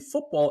seen in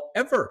football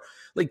ever.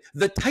 Like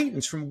the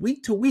Titans from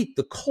week to week,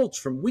 the Colts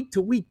from week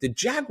to week, the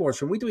Jaguars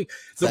from week to week,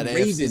 the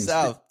Ravens, it's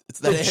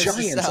that AFC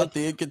Giants, South,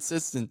 the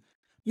inconsistent.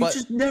 You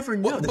just never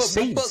know. The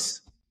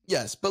Saints.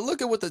 Yes, but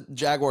look at what the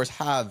Jaguars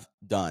have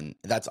done.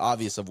 That's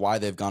obvious of why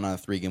they've gone on a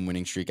 3-game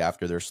winning streak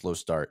after their slow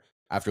start.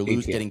 After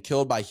getting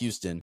killed by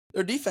Houston,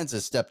 their defense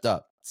has stepped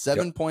up.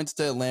 7 points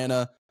to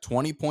Atlanta,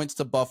 20 points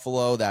to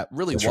Buffalo. That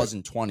really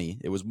wasn't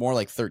 20. It was more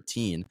like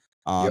 13.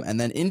 And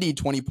then Indy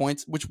 20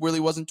 points, which really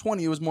wasn't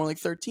 20. It was more like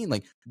 13.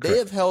 Like they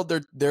have held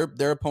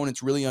their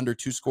opponents really under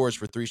 2 scores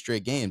for 3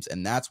 straight games,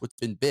 and that's what's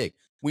been big.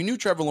 We knew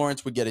Trevor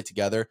Lawrence would get it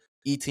together.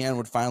 ETN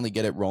would finally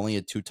get it rolling. He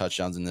had 2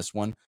 touchdowns in this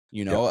one.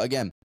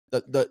 Again,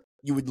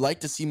 you would like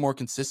to see more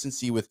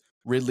consistency with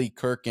Ridley,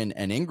 Kirk, and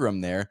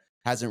Ingram there.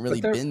 Hasn't really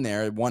been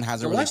there. One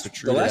hasn't really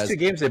protruded. The last 2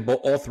 games,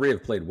 all 3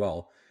 have played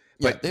well.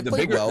 But they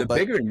played well. The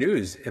bigger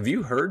news, have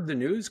you heard the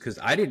news? Because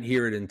I didn't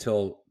hear it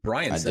until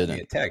Brian sent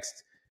me a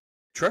text.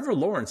 Trevor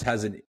Lawrence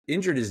hasn't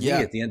injured his knee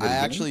at the end of the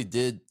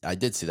game. I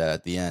did see that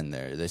at the end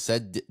there. They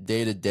said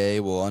day to day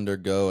will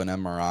undergo an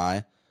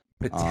MRI.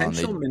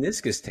 Potential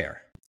meniscus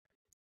tear.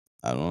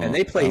 I don't know. And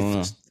they play.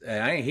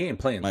 He ain't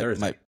playing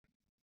Thursday.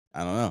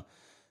 I don't know.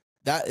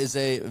 That is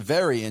a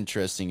very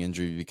interesting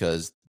injury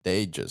because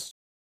they're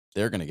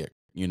going to get,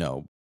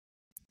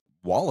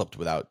 walloped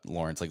without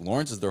Lawrence. Like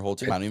Lawrence is their whole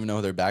team. I don't even know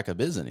who their backup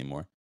is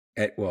anymore.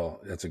 Well,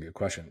 that's a good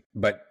question.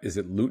 But is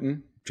it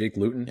Luton? Jake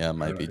Luton? Yeah, it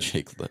might be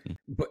Jake Luton.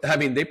 But I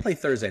mean, they play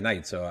Thursday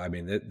night, so I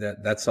mean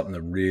that's something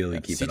to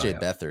really keep an eye on.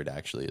 CJ Beathard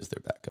actually is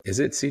their backup. Is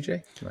it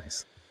CJ?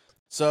 Nice.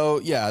 So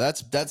yeah,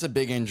 that's a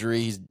big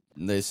injury.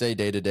 They say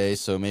day to day,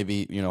 so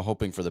maybe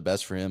hoping for the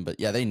best for him. But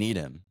yeah, they need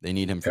him. They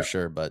need him for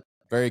sure. But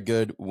very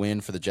good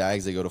win for the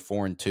Jags. They go to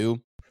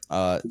 4-2.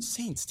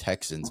 Saints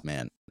Texans,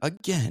 man.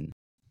 Again,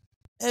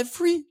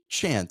 every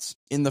chance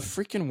in the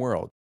freaking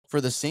world for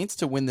the Saints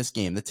to win this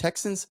game. The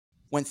Texans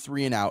went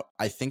 3 and out,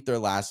 I think, their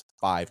last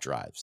 5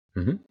 drives.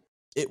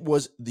 It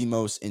was the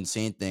most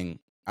insane thing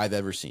I've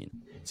ever seen.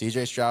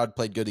 CJ Stroud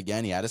played good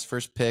again. He had his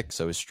first pick,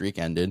 so his streak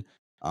ended.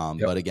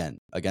 But again,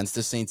 against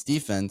the Saints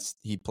defense,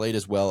 he played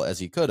as well as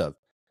he could have.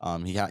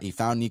 He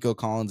found Nico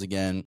Collins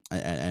again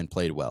and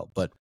played well.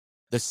 But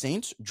the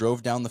Saints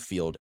drove down the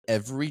field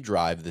every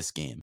drive this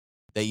game.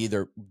 they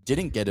either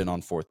didn't get it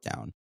on fourth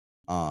down.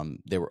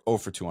 They were 0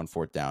 for 2 on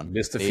fourth down.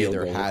 Missed a they field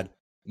either goal. had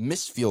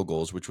missed field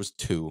goals, which was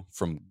 2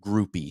 from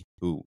Groupie,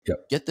 who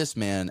get this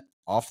man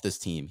off this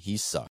team. He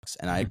sucks.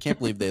 And I can't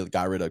believe they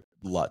got rid of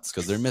Lutz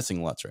because they're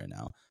missing Lutz right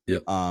now.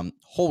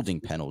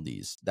 Holding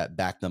penalties that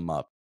back them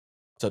up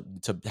to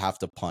have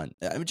to punt.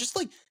 I mean, just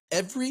like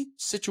every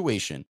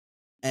situation.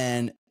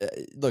 And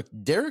look,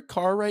 Derek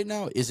Carr right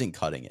now isn't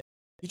cutting it.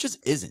 He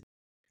just isn't.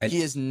 And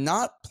he is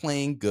not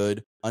playing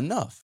good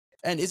enough.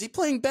 And is he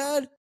playing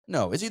bad?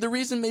 No. Is he the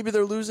reason maybe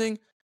they're losing?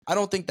 I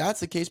don't think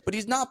that's the case, but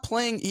he's not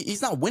playing.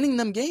 He's not winning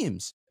them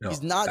games. No,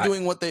 he's not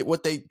doing what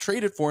they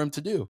traded for him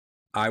to do.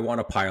 I want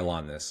to pile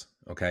on this,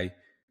 okay?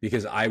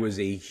 Because I was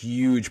a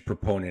huge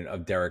proponent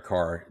of Derek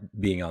Carr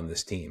being on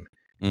this team.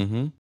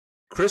 Mm-hmm.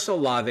 Chris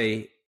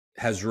Olave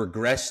has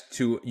regressed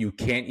to you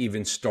can't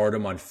even start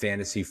him on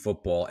fantasy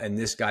football, and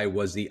this guy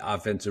was the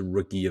offensive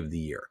rookie of the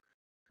year,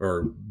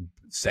 or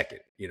second,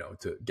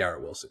 to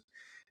Garrett Wilson.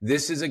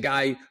 This is a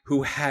guy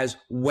who has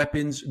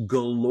weapons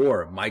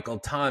galore. Michael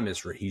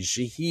Thomas, Raheem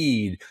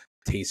Shaheed,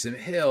 Taysom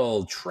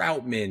Hill,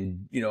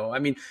 Troutman.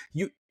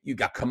 You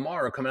got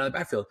Kamara coming out of the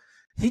backfield.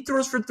 He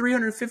throws for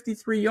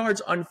 353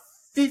 yards on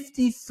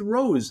 50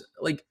 throws.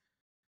 Like,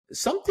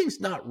 something's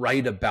not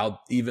right about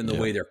even the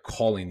way they're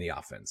calling the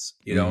offense.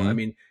 I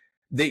mean,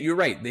 you're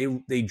right.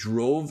 They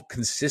drove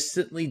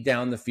consistently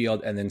down the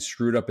field and then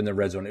screwed up in the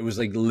red zone. It was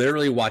like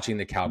literally watching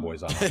the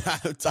Cowboys on.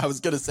 I was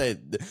going to say,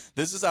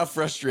 this is how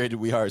frustrated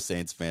we are,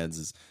 Saints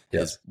fans,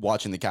 is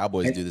watching the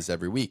Cowboys do this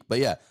every week. But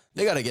yeah,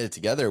 they got to get it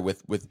together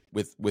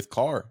with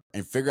Carr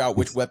and figure out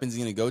which weapons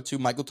he's going to go to.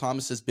 Michael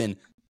Thomas has been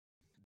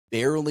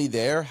barely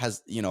there.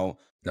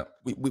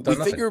 We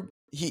figure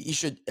he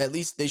should at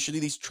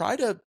least try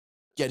to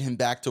get him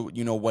back to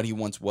what he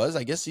once was.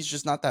 I guess he's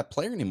just not that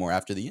player anymore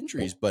after the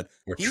injuries, but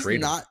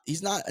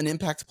he's not an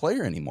impact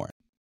player anymore.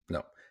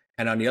 No.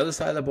 And on the other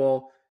side of the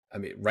ball, I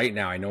mean, right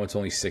now I know it's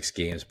only 6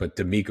 games, but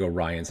D'Amico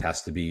Ryans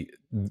has to be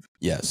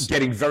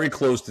getting very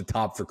close to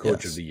top for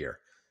coach of the year.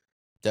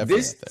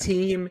 Definitely. This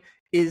team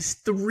is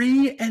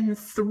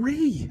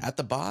 3-3 at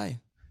the bye.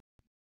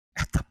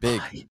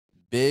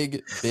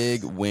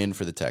 Big win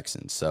for the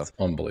Texans. So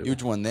unbelievable.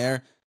 Huge one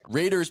there.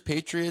 Raiders,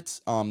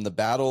 Patriots, the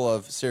battle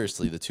of,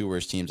 seriously, the 2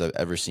 worst teams I've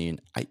ever seen.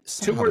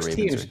 2 worst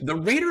teams. The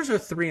Raiders are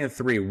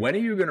 3-3. When are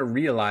you going to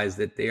realize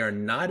that they are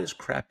not as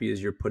crappy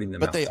as you're putting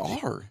them out? But they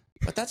are.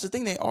 But that's the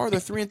thing. They are. They're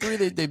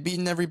 3-3. They've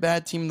beaten every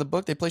bad team in the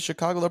book. They play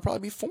Chicago. They'll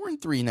probably be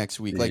 4-3 next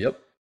week.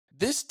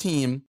 This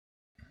team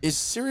is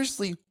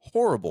seriously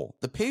horrible.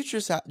 The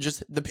Patriots happen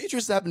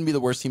to be the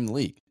worst team in the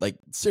league. Like,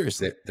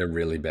 seriously. They're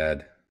really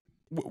bad.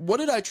 What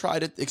did I try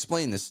to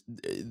explain this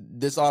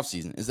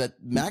offseason is that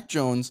Mac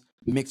Jones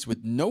mixed with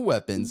no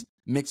weapons,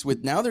 mixed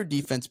with now their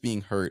defense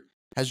being hurt,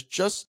 has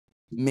just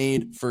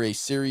made for a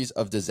series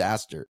of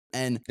disaster.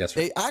 And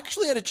they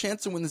actually had a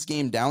chance to win this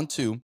game down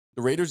 2.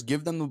 The Raiders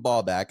give them the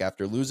ball back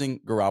after losing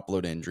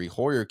Garoppolo to injury.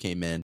 Hoyer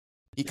came in.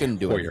 He couldn't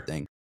do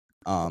anything.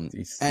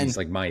 He's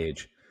like my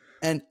age.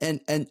 And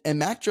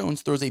Mac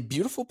Jones throws a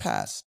beautiful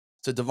pass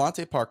to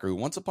Devontae Parker, who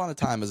once upon a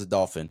time as a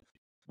Dolphin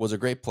was a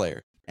great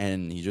player.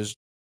 And he just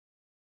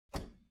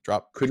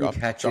couldn't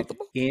catch it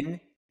in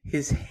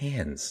his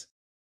hands.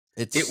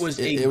 This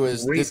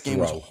game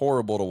was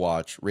horrible to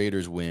watch.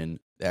 Raiders win.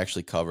 They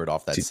actually covered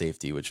off that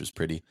safety, which was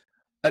pretty.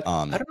 I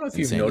don't know if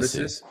you've noticed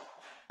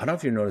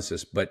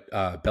this. But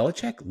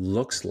Belichick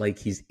looks like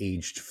he's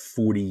aged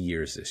 40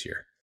 years this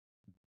year.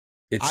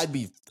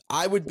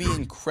 I would be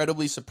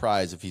incredibly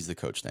surprised if he's the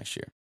coach next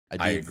year. I'd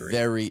be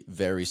very,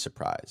 very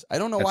surprised. I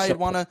don't know why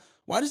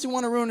why does he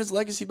want to ruin his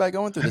legacy by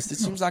going through this? This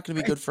seems not going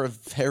to be good for a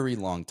very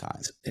long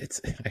time.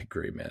 I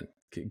agree, man.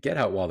 Get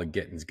out while the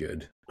getting's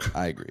good.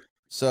 I agree.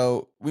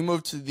 So we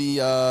move to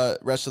the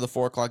rest of the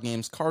 4:00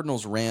 games.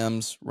 Cardinals,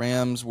 Rams.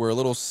 Rams were a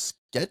little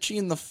sketchy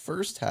in the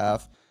first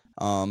half.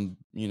 Had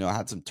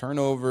some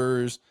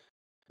turnovers.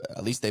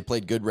 At least they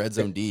played good red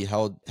zone D.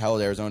 Held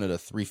Arizona to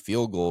 3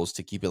 field goals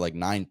to keep it like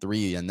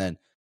 9-3, and then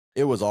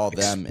it was all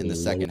them in the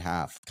second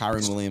half.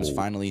 Kyron Williams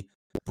finally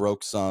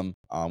broke some,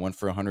 went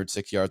for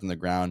 106 yards on the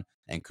ground,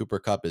 and Cooper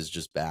Kupp is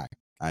just back.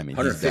 I mean,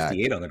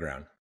 158 on the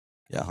ground.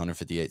 Yeah,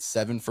 158.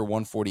 7 for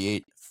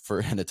 148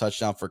 and a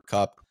touchdown for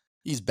Kupp.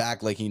 He's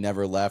back like he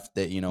never left.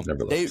 They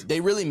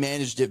really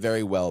managed it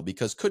very well,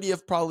 because could he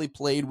have probably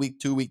played week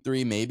 2, week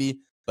 3, maybe,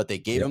 but they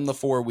gave him the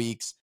 4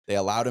 weeks. They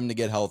allowed him to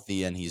get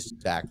healthy, and he's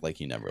back like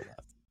he never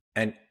left.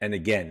 And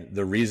again,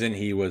 the reason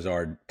he was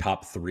our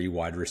top 3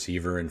 wide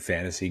receiver in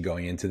fantasy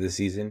going into the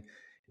season,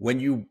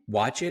 when you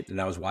watch it, and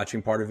I was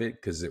watching part of it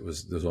because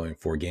there's only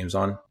 4 games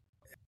on,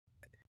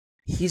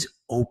 he's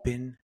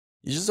open.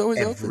 He's just always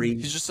open.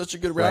 He's just such a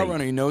good route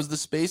runner. He knows the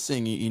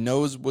spacing. He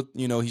knows what,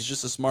 he's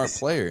just a smart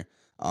player.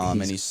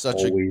 And he's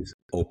always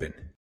open.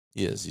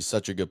 He is. He's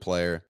such a good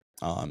player.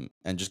 And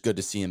just good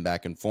to see him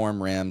back in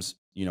form. Rams,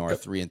 are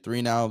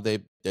 3-3 now. They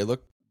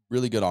look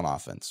really good on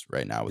offense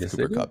right now with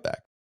Cooper Kupp back.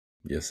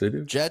 Yes, they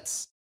do.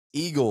 Jets,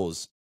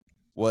 Eagles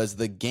was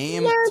the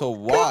game to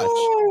watch.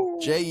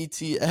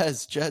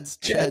 Jets.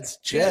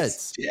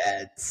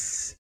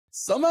 Jets.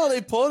 Somehow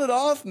they pulled it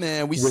off,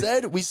 man. We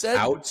said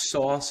Out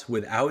Sauce,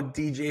 without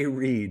DJ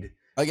Reed.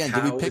 again.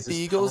 Did we pick the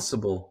Eagles?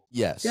 Possible?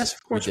 Yes,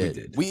 of course we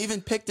did. We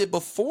even picked it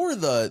before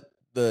the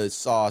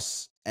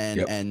Sauce and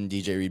Yep. and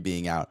DJ Reed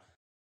being out.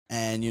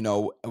 And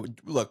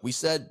look, we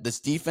said this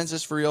defense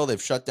is for real.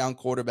 They've shut down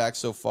quarterbacks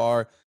so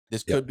far.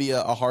 This could be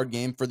a hard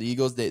game for the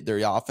Eagles. Their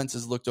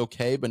offenses looked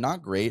okay, but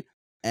not great.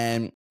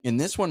 And in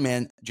this one,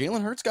 man,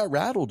 Jalen Hurts got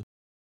rattled.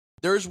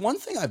 There's one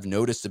thing I've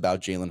noticed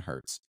about Jalen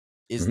Hurts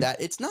is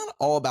that it's not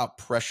all about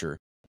pressure.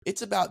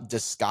 It's about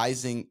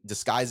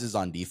disguises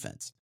on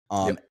defense.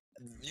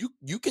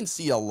 You can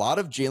see a lot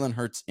of Jalen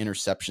Hurts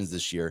interceptions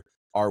this year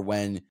are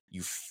when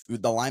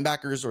the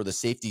linebackers or the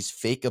safeties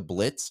fake a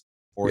blitz,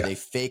 or they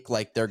fake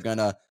like they're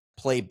gonna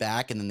play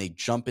back and then they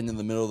jump into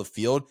the middle of the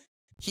field.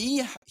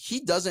 He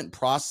doesn't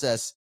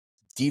process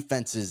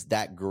defenses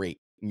that great.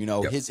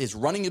 His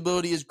running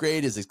ability is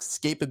great. His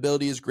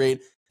escapability is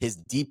great. His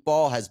deep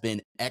ball has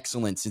been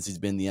excellent since he's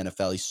been in the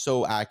NFL. He's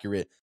so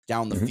accurate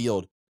down the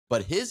field.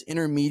 But his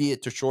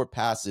intermediate to short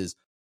passes,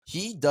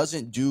 he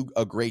doesn't do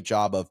a great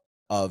job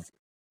of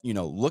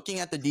looking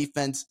at the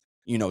defense,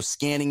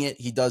 scanning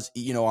it. He does,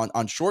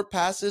 on short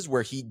passes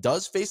where he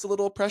does face a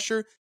little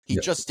pressure, he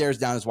just stares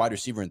down his wide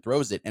receiver and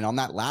throws it. And on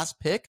that last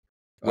pick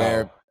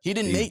where he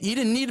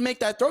didn't need to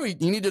make that throw, he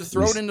needed to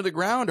throw it into the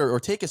ground or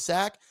take a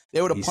sack.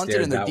 They would have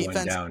punted, and their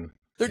defense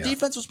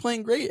defense was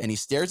playing great, and he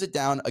stares it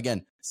down.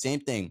 Again, same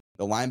thing.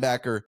 The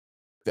linebacker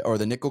or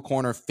the nickel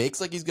corner fakes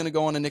like he's going to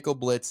go on a nickel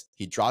blitz.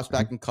 He drops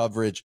back in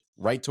coverage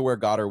right to where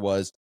Goddard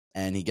was,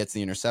 and he gets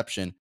the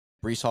interception.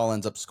 Breece Hall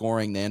ends up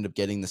scoring. They end up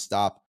getting the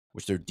stop,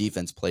 which their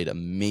defense played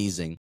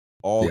amazing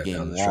all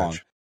game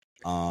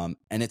long.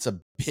 And it's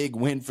a big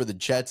win for the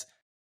Jets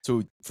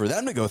for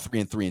them to go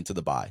 3-3 into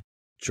the bye.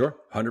 Sure,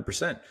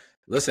 100%.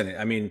 Listen,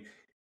 I mean,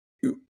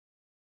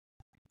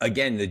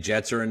 again, the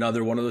Jets are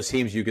another one of those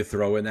teams you could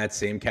throw in that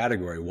same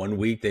category. One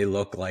week they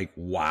look like,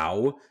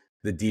 wow,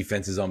 the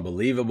defense is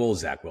unbelievable.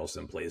 Zach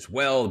Wilson plays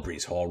well.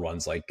 Breece Hall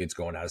runs like it's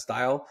going out of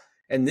style.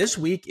 And this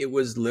week, it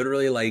was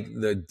literally like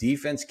the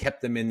defense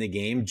kept them in the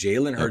game.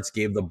 Jalen Hurts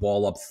gave the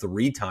ball up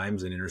 3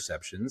 times in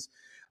interceptions.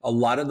 A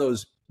lot of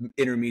those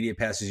intermediate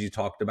passes you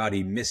talked about,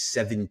 he missed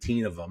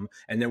 17 of them.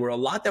 And there were a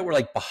lot that were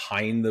like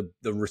behind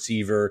the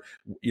receiver.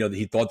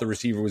 He thought the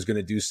receiver was going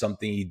to do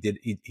something.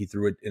 He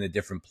threw it in a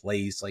different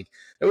place. Like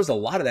there was a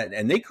lot of that.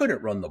 And they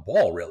couldn't run the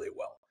ball really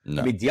well.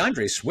 No. I mean,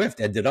 DeAndre Swift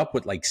ended up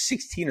with like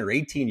 16 or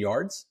 18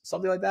 yards,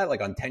 something like that,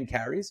 like on 10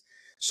 carries.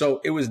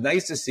 So it was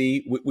nice to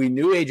see. We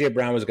knew A.J.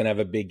 Brown was going to have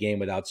a big game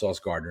without Sauce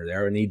Gardner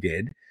there, and he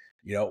did.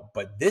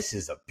 But this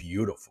is a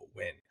beautiful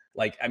win.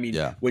 Like, I mean,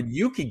 when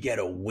you could get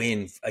a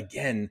win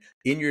again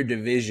in your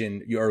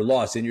division, your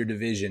loss in your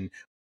division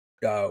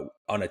on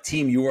a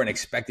team you weren't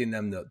expecting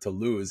them to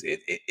lose,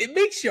 it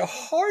makes your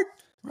heart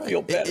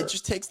feel better. It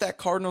just takes that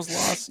Cardinals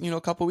loss,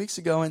 a couple weeks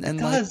ago, and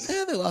like,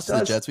 they lost to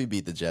the Jets. We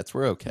beat the Jets.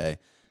 We're okay.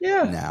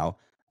 Yeah. Now,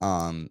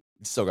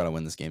 still got to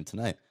win this game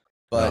tonight.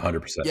 But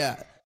 100%.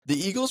 Yeah. The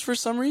Eagles, for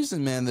some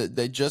reason, man, that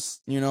they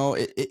just,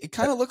 it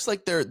kind of looks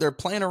like they're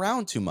playing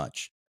around too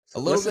much. A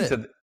little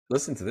bit.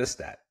 Listen to this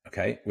stat,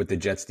 okay? With the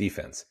Jets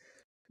defense,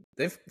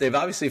 they've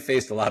obviously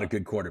faced a lot of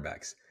good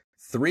quarterbacks.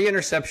 3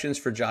 interceptions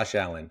for Josh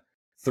Allen,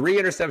 3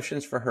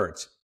 interceptions for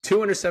Hurts, 2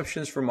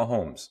 interceptions for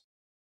Mahomes.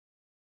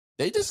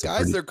 They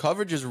disguise their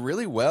coverages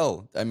really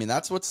well. I mean,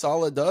 that's what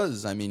Saleh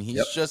does. I mean, he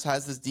just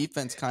has this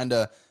defense kind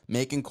of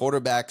making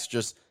quarterbacks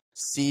just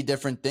see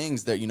different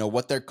things that,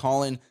 what they're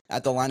calling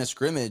at the line of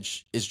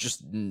scrimmage is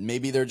just,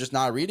 maybe they're just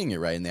not reading it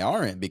right, and they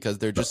aren't, because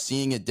they're just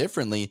seeing it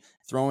differently,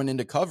 throwing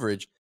into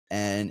coverage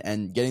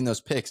and getting those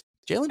picks.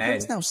 Jalen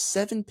Hurts now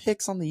 7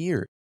 picks on the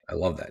year. I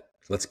love that.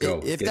 Let's go.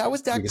 If that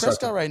was Dak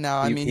Prescott right now,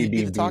 I mean, he'd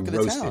be the talk of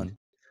the town.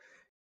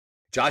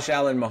 Josh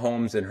Allen,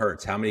 Mahomes, and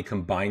Hurts, how many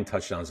combined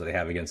touchdowns do they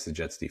have against the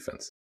Jets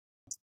defense?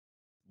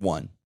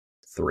 1.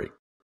 3.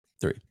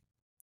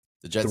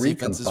 The Jets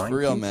defense is for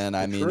real, man.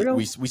 I mean,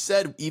 we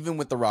said even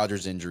with the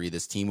Rodgers injury,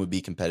 this team would be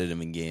competitive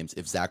in games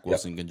if Zach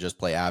Wilson can just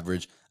play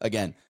average.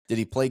 Again, did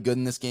he play good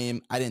in this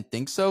game? I didn't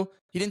think so.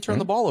 He didn't turn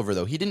the ball over,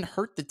 though. He didn't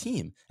hurt the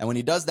team. And when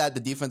he does that, the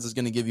defense is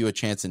going to give you a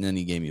chance in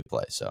any game you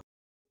play. So,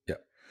 yeah.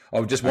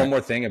 Oh, just one more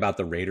thing about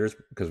the Raiders,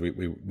 because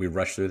we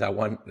rushed through that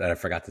one that I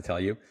forgot to tell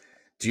you.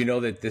 Do you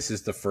know that this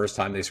is the first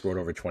time they scored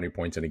over 20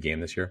 points in a game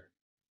this year?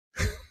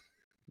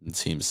 The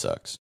team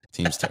sucks.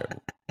 Team's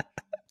terrible.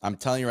 I'm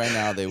telling you right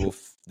now,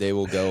 they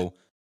will go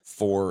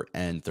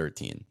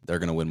 4-13. They're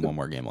going to win one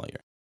more game all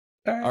year.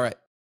 All right.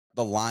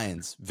 The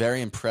Lions,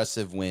 very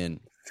impressive win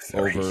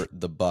over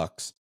the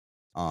Bucks.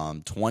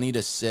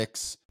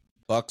 20-6.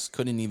 Bucks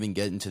couldn't even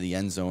get into the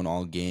end zone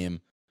all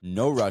game.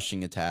 No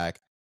rushing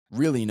attack.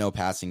 Really no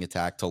passing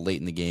attack till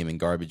late in the game, and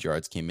garbage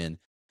yards came in.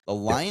 The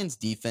Lions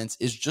defense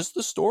is just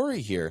the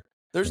story here.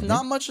 There's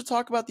not much to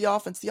talk about the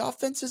offense. The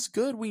offense is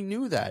good. We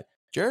knew that.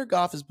 Jared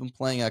Goff has been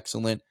playing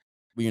excellent.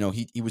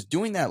 He was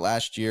doing that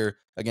last year.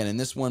 Again, in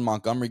this one,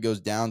 Montgomery goes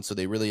down, so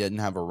they really didn't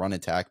have a run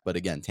attack. But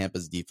again,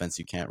 Tampa's defense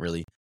you can't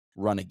really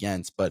run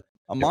against. But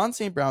Amon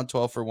St. Brown,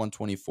 12 for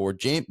 124.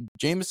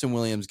 Jameson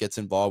Williams gets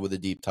involved with a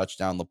deep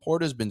touchdown.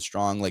 Laporta's been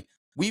strong. Like,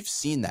 We've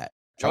seen that.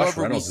 Josh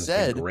However, Reynolds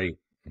has been great.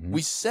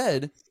 we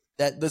said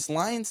that this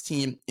Lions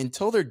team,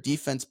 until their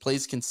defense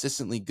plays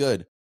consistently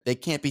good, they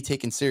can't be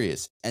taken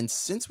serious. And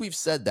since we've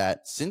said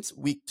that, since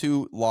week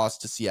 2 loss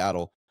to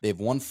Seattle, they've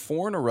won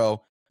 4 in a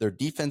row. Their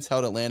defense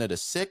held Atlanta to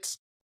 6,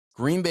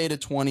 Green Bay to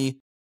 20,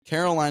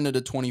 Carolina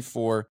to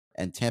 24,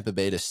 and Tampa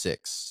Bay to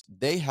 6.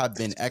 They have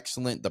been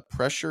excellent. The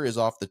pressure is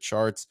off the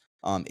charts.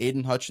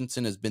 Aiden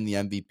Hutchinson has been the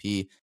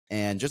MVP,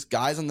 and just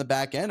guys on the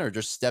back end are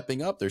just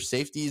stepping up. Their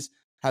safeties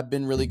have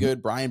been really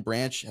good. Brian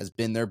Branch has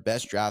been their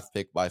best draft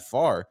pick by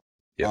far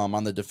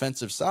on the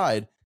defensive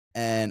side,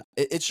 and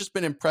it's just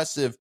been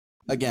impressive.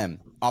 Again,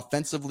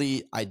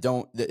 offensively,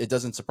 it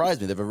doesn't surprise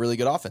me. They have a really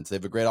good offense. They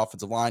have a great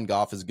offensive line.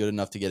 Goff is good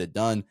enough to get it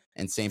done,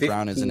 and St.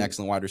 Brown is an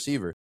excellent wide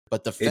receiver.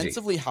 But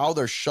defensively, how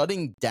they're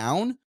shutting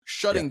down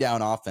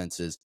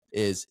offenses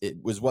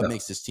was what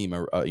makes this team,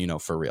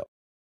 for real.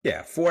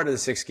 Yeah, 4 out of the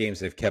 6 games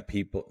they've kept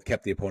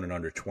the opponent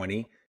under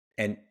 20,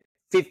 and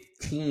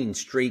 15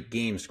 straight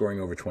games scoring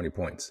over 20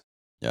 points.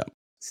 Yeah,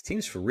 this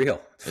team's for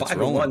real.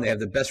 5-1. They have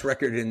the best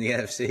record in the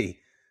NFC.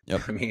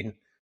 Yep. I mean,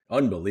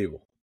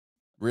 unbelievable.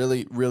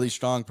 Really, really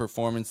strong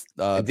performance.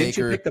 Didn't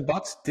you pick the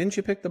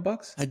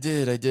Bucks? I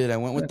did. I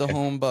went with the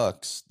home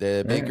Bucks.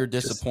 Baker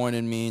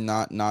disappointed me.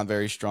 Not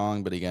very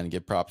strong, but again,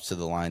 give props to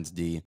the Lions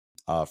D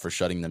for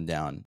shutting them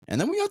down.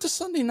 And then we got to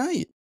Sunday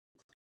night.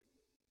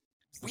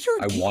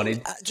 I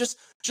wanted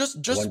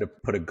to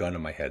put a gun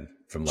in my head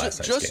from last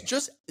night's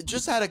game.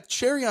 Just had a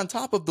cherry on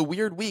top of the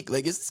weird week.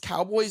 Like, is this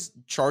Cowboys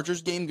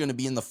Chargers game going to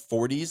be in the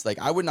 40s? Like,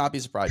 I would not be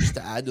surprised, just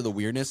to add to the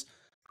weirdness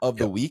of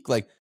the week.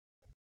 Like,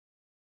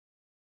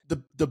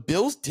 the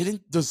Bills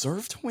didn't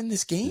deserve to win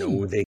this game.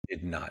 No, they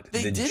did not.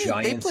 The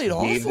Giants they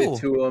played gave awful. it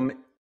to them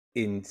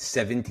in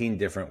 17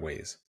 different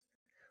ways.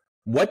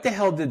 What the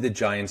hell did the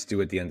Giants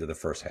do at the end of the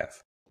first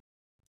half?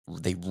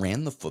 They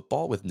ran the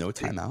football with no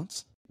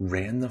timeouts.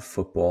 Ran the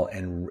football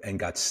and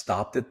got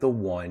stopped at the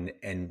 1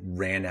 and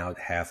ran out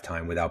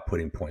halftime without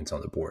putting points on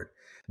the board.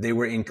 They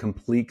were in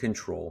complete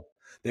control.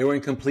 They were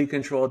in complete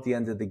control at the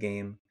end of the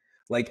game.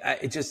 Like,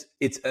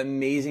 it's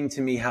amazing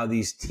to me how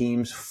these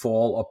teams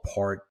fall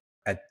apart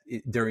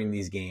during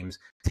these games.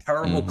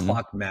 Terrible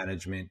clock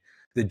management.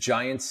 The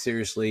Giants,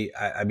 seriously,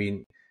 I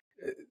mean,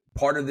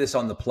 part of this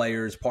on the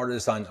players, part of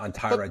this on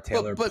Tyrod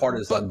Taylor, part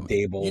of this on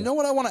Dable. You know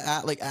what I want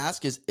to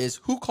ask is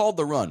who called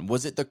the run?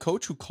 Was it the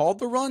coach who called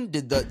the run?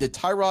 Did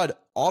Tyrod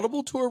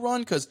audible to a run?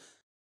 Because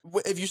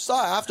if you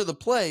saw after the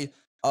play,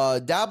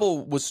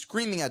 Dable was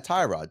screaming at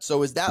Tyrod.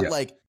 So is that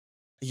like,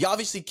 he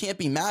obviously can't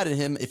be mad at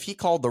him if he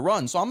called the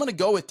run. So I'm going to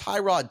go with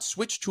Tyrod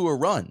switch to a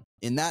run.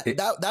 In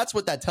that's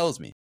what that tells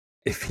me.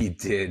 If he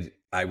did,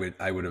 I would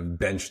have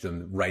benched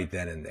him right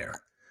then and there.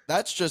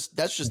 That's just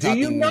not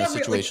being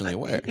situationally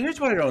aware. Here's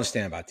what I don't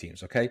understand about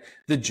teams, okay?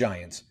 The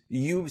Giants,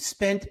 you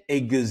spent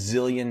 $1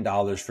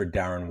 gazillion for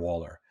Darren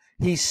Waller.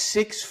 He's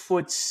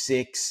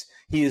 6'6".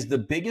 He is the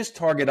biggest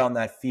target on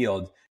that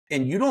field,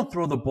 and you don't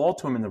throw the ball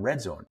to him in the red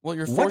zone. Well,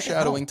 you're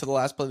foreshadowing to the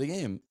last play of the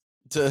game.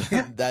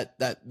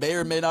 That may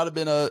or may not have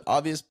been an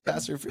obvious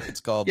pass interference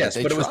call. Yes,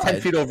 but it was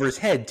 10 feet over his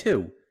head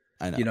too.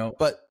 I know.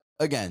 But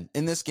again,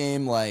 in this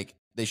game, like,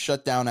 they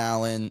shut down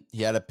Allen.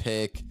 He had a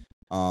pick.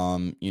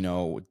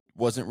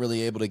 Wasn't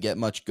really able to get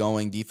much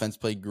going. Defense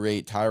played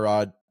great.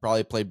 Tyrod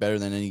probably played better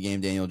than any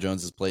game Daniel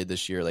Jones has played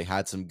this year. Like,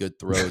 had some good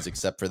throws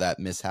except for that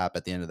mishap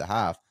at the end of the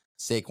half.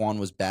 Saquon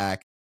was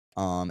back.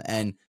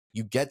 And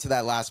you get to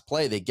that last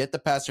play. They get the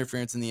pass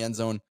interference in the end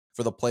zone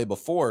for the play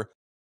before.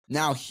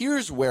 Now,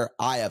 here's where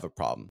I have a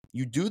problem.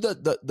 You do the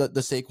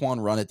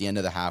Saquon run at the end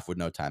of the half with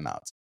no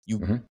timeouts.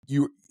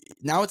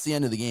 Now it's the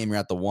end of the game. You're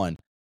at the 1.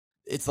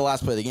 It's the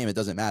last play of the game. It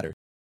doesn't matter.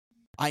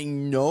 I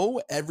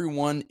know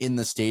everyone in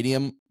the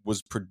stadium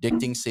was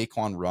predicting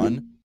Saquon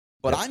run,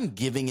 but I'm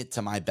giving it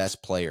to my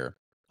best player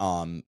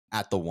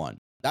at the 1.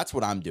 That's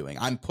what I'm doing.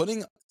 I'm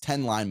putting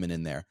 10 linemen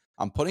in there.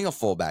 I'm putting a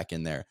fullback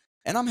in there,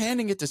 and I'm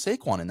handing it to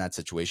Saquon in that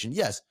situation.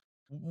 Yes.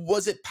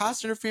 Was it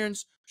pass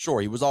interference? Sure,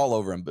 he was all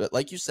over him. But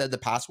like you said, the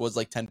pass was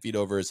like 10 feet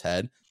over his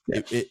head.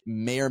 Yeah. It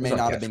may or may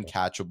not have been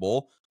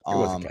catchable.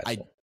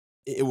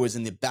 It was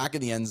in the back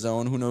of the end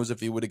zone. Who knows if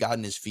he would have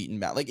gotten his feet in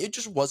back. Like, it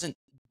just wasn't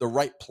the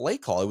right play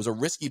call. It was a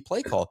risky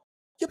play call.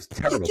 You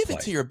give it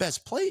to your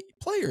best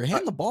player.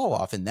 Hand the ball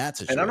off in that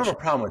situation. And I don't have a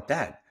problem with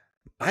that.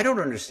 I don't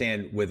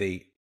understand with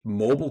a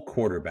mobile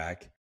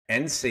quarterback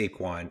and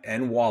Saquon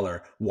and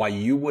Waller why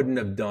you wouldn't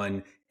have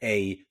done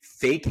a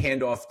fake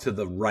handoff to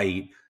the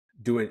right,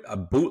 do a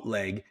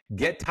bootleg,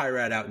 get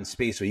Tyrod out in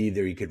space so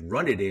either he could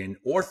run it in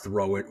or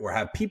throw it or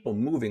have people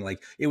moving.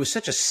 Like, it was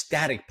such a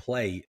static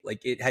play.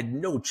 Like, it had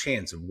no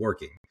chance of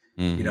working.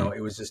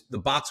 It was just, the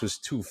box was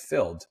too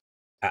filled.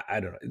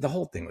 I don't know. The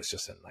whole thing was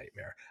just a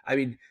nightmare. I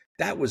mean,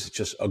 that was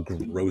just a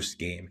gross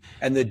game.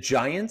 And the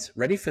Giants,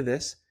 ready for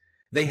this?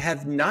 They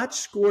have not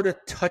scored a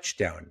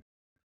touchdown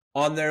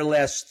on their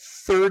last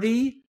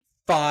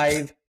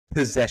 35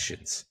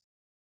 possessions.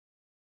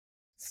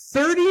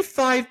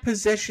 35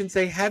 possessions,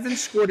 they haven't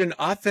scored an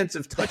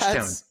offensive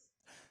touchdown.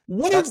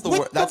 That's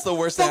the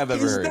worst thing I've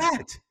ever heard.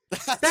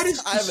 That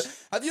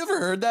is. Have you ever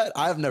heard that?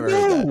 I've never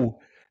heard that.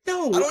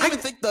 No, I don't even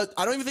think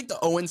the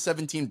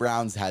 0-17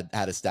 Browns had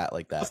a stat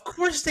like that. Of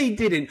course they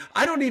didn't.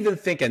 I don't even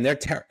think, and they're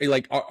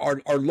like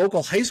our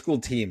local high school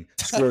team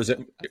scores it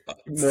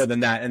more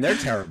than that, and they're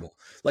terrible.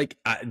 Like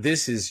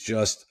this is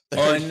just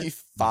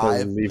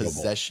 35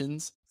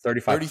 possessions.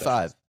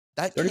 35.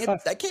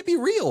 That can't be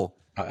real.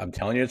 I'm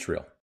telling you, it's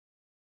real.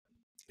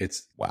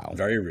 It's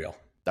very real.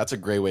 That's a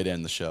great way to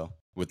end the show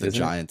with the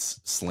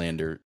Giants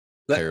slander.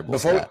 Terrible.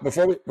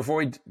 Before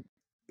we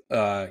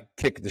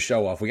kick the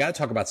show off, we got to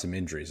talk about some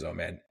injuries, though,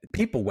 man.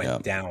 People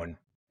went down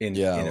in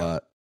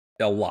a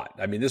lot.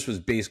 I mean, this was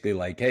basically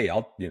like, hey,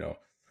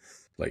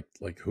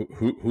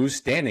 who's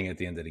standing at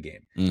the end of the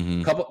game?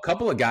 Mm-hmm.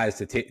 Couple of guys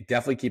to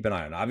definitely keep an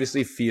eye on.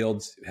 Obviously,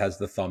 Fields has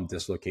the thumb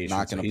dislocation.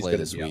 Not going to play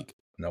this week.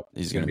 Nope,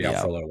 he's going to be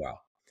out for a little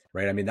while,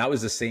 right? I mean, that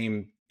was the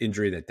same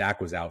injury that Dak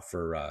was out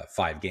for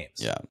 5 games.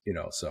 Yeah,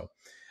 so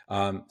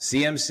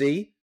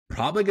CMC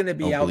probably going to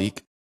be out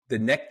the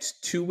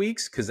next 2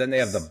 weeks because then they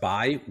have the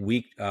bye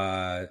week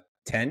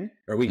 10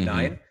 or week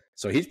 9.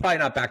 So he's probably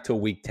not back till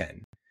week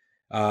 10.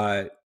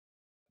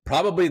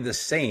 Probably the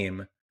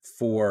same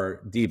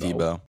for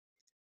Debo.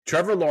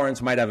 Trevor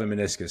Lawrence might have a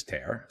meniscus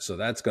tear, so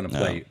that's going to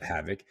play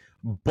havoc.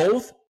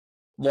 Both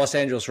Los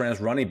Angeles Rams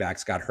running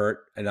backs got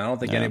hurt, and I don't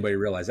think anybody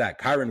realized that.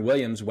 Kyron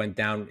Williams went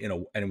down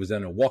and was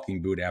in a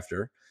walking boot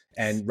after,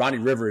 and Ronnie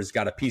Rivers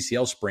got a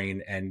PCL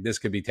sprain, and this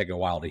could be taking a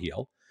while to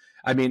heal.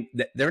 I mean,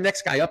 their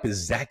next guy up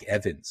is Zach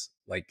Evans.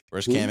 Like,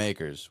 where's Cam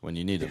Akers when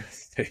you need him?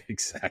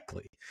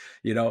 Exactly.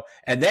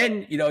 And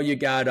then, you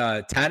got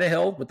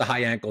Tannehill with the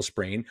high ankle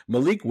sprain.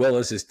 Malik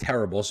Willis is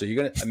terrible. So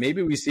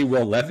maybe we see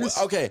Will Levis.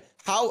 Okay.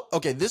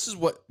 This is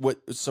what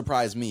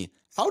surprised me.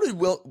 How did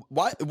Will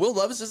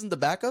Levis isn't the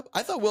backup?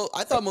 I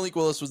thought Malik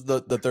Willis was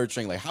the third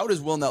string. Like, how does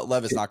Will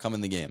Levis not come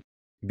in the game?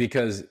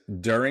 Because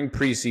during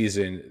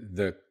preseason,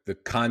 the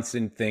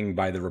constant thing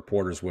by the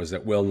reporters was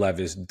that Will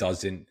Levis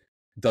doesn't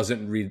know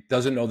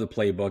the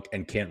playbook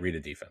and can't read a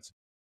defense,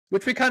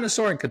 which we kind of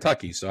saw in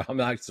Kentucky. So I'm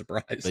not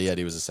surprised. But yet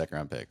he was a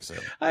second-round pick. So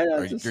I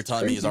know, you're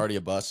telling me he's already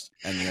a bust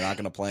and you're not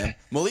going to play him?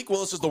 Malik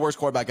Willis is the worst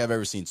quarterback I've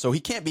ever seen, so he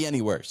can't be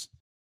any worse.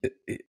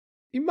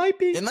 He might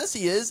be, unless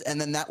he is, and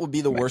then that would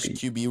be the worst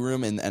QB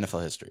room in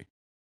NFL history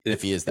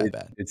if he is that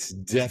bad. It's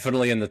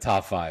definitely in the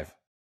top 5.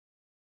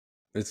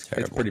 It's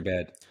pretty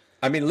bad.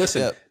 I mean,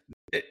 listen,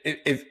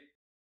 if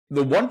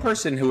the one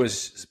person who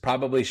has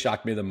probably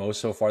shocked me the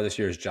most so far this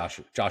year is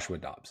Joshua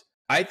Dobbs.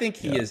 I think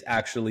he has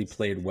actually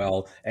played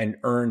well and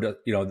earned,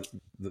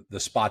 the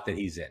spot that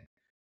he's in.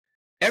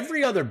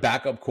 Every other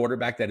backup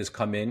quarterback that has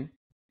come in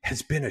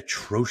has been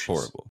atrocious.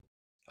 Horrible.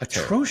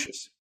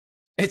 Atrocious.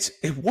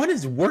 One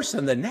is worse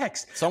than the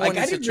next.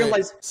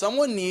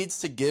 Someone needs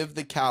to give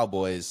the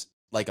Cowboys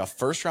like a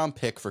first-round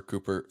pick for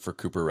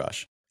Cooper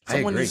Rush.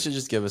 Someone needs to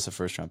just give us a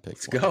first-round pick.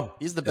 Let's go.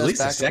 He's the best. At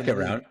least a second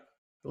round.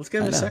 Let's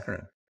get him a second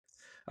round.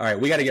 All right,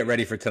 we got to get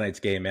ready for tonight's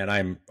game, man.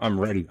 I'm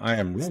ready. I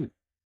am ready.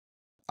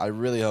 I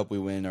really hope we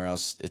win, or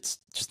else it's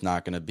just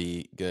not going to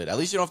be good. At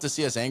least you don't have to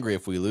see us angry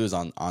if we lose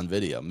on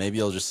video. Maybe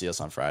you'll just see us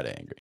on Friday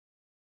angry.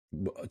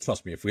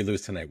 Trust me, if we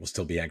lose tonight, we'll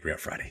still be angry on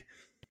Friday.